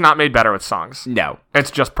 This movie's not made better with songs. No.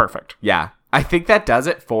 It's just perfect. Yeah. I think that does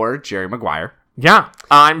it for Jerry Maguire. Yeah,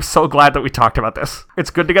 I'm so glad that we talked about this. It's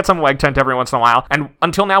good to get some leg tent every once in a while. And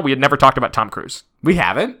until now, we had never talked about Tom Cruise. We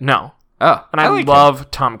haven't? No. Oh, And I like him. love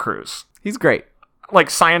Tom Cruise. He's great. Like,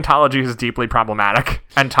 Scientology is deeply problematic,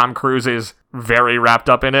 and Tom Cruise is very wrapped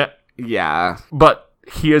up in it, Yeah. but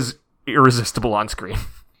he is irresistible on screen.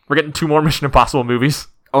 We're getting 2 more Mission Impossible movies.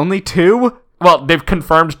 Only 2? Well, they've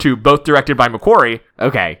confirmed 2, both directed by McQuarrie,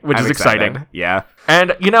 Okay. Which I'm is excited. exciting. Yeah.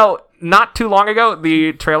 and, you know, not too long ago,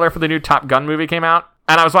 the trailer for the new Top Gun movie came out,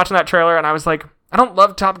 and I was watching that trailer, and I was like, I don't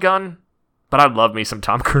love Top Gun, but I love me some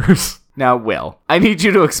Tom Cruise. Now, Will, I need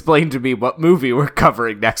you to explain to me what movie we're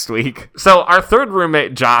covering next week. So our third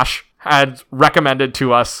roommate, Josh, had recommended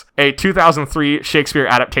to us a 2003 Shakespeare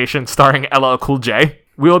adaptation starring LL Cool J.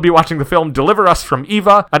 We will be watching the film Deliver Us from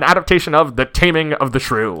Eva, an adaptation of The Taming of the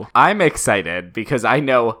Shrew. I'm excited because I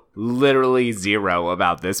know literally zero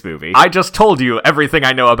about this movie. I just told you everything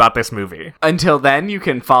I know about this movie. Until then, you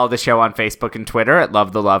can follow the show on Facebook and Twitter at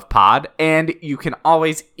Love the Love Pod, and you can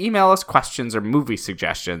always email us questions or movie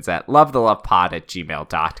suggestions at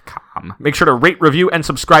lovethelove.pod@gmail.com. Make sure to rate, review, and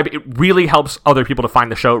subscribe. It really helps other people to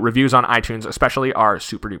find the show. Reviews on iTunes especially are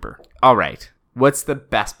super duper. All right. What's the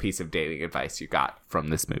best piece of dating advice you got from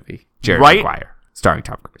this movie? Jerry Right. Maguire, starring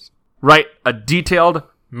Tom Cruise. Write a detailed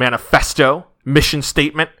manifesto mission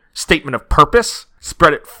statement, statement of purpose,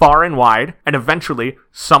 spread it far and wide, and eventually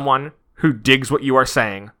someone who digs what you are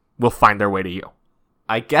saying will find their way to you.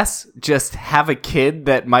 I guess just have a kid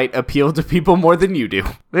that might appeal to people more than you do.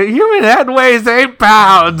 The human head weighs 8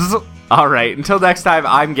 pounds! Alright, until next time,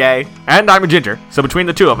 I'm Gay. And I'm a Ginger, so between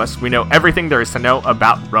the two of us, we know everything there is to know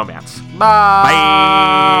about romance.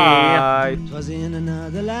 Bye! 'Twas in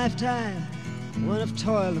another lifetime, one of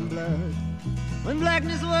toil and blood, when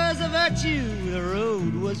blackness was a virtue, the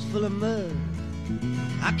road was full of mud.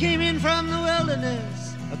 I came in from the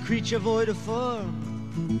wilderness, a creature void of form.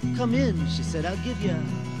 Come in, she said, I'll give you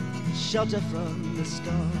shelter from the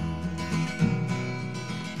storm.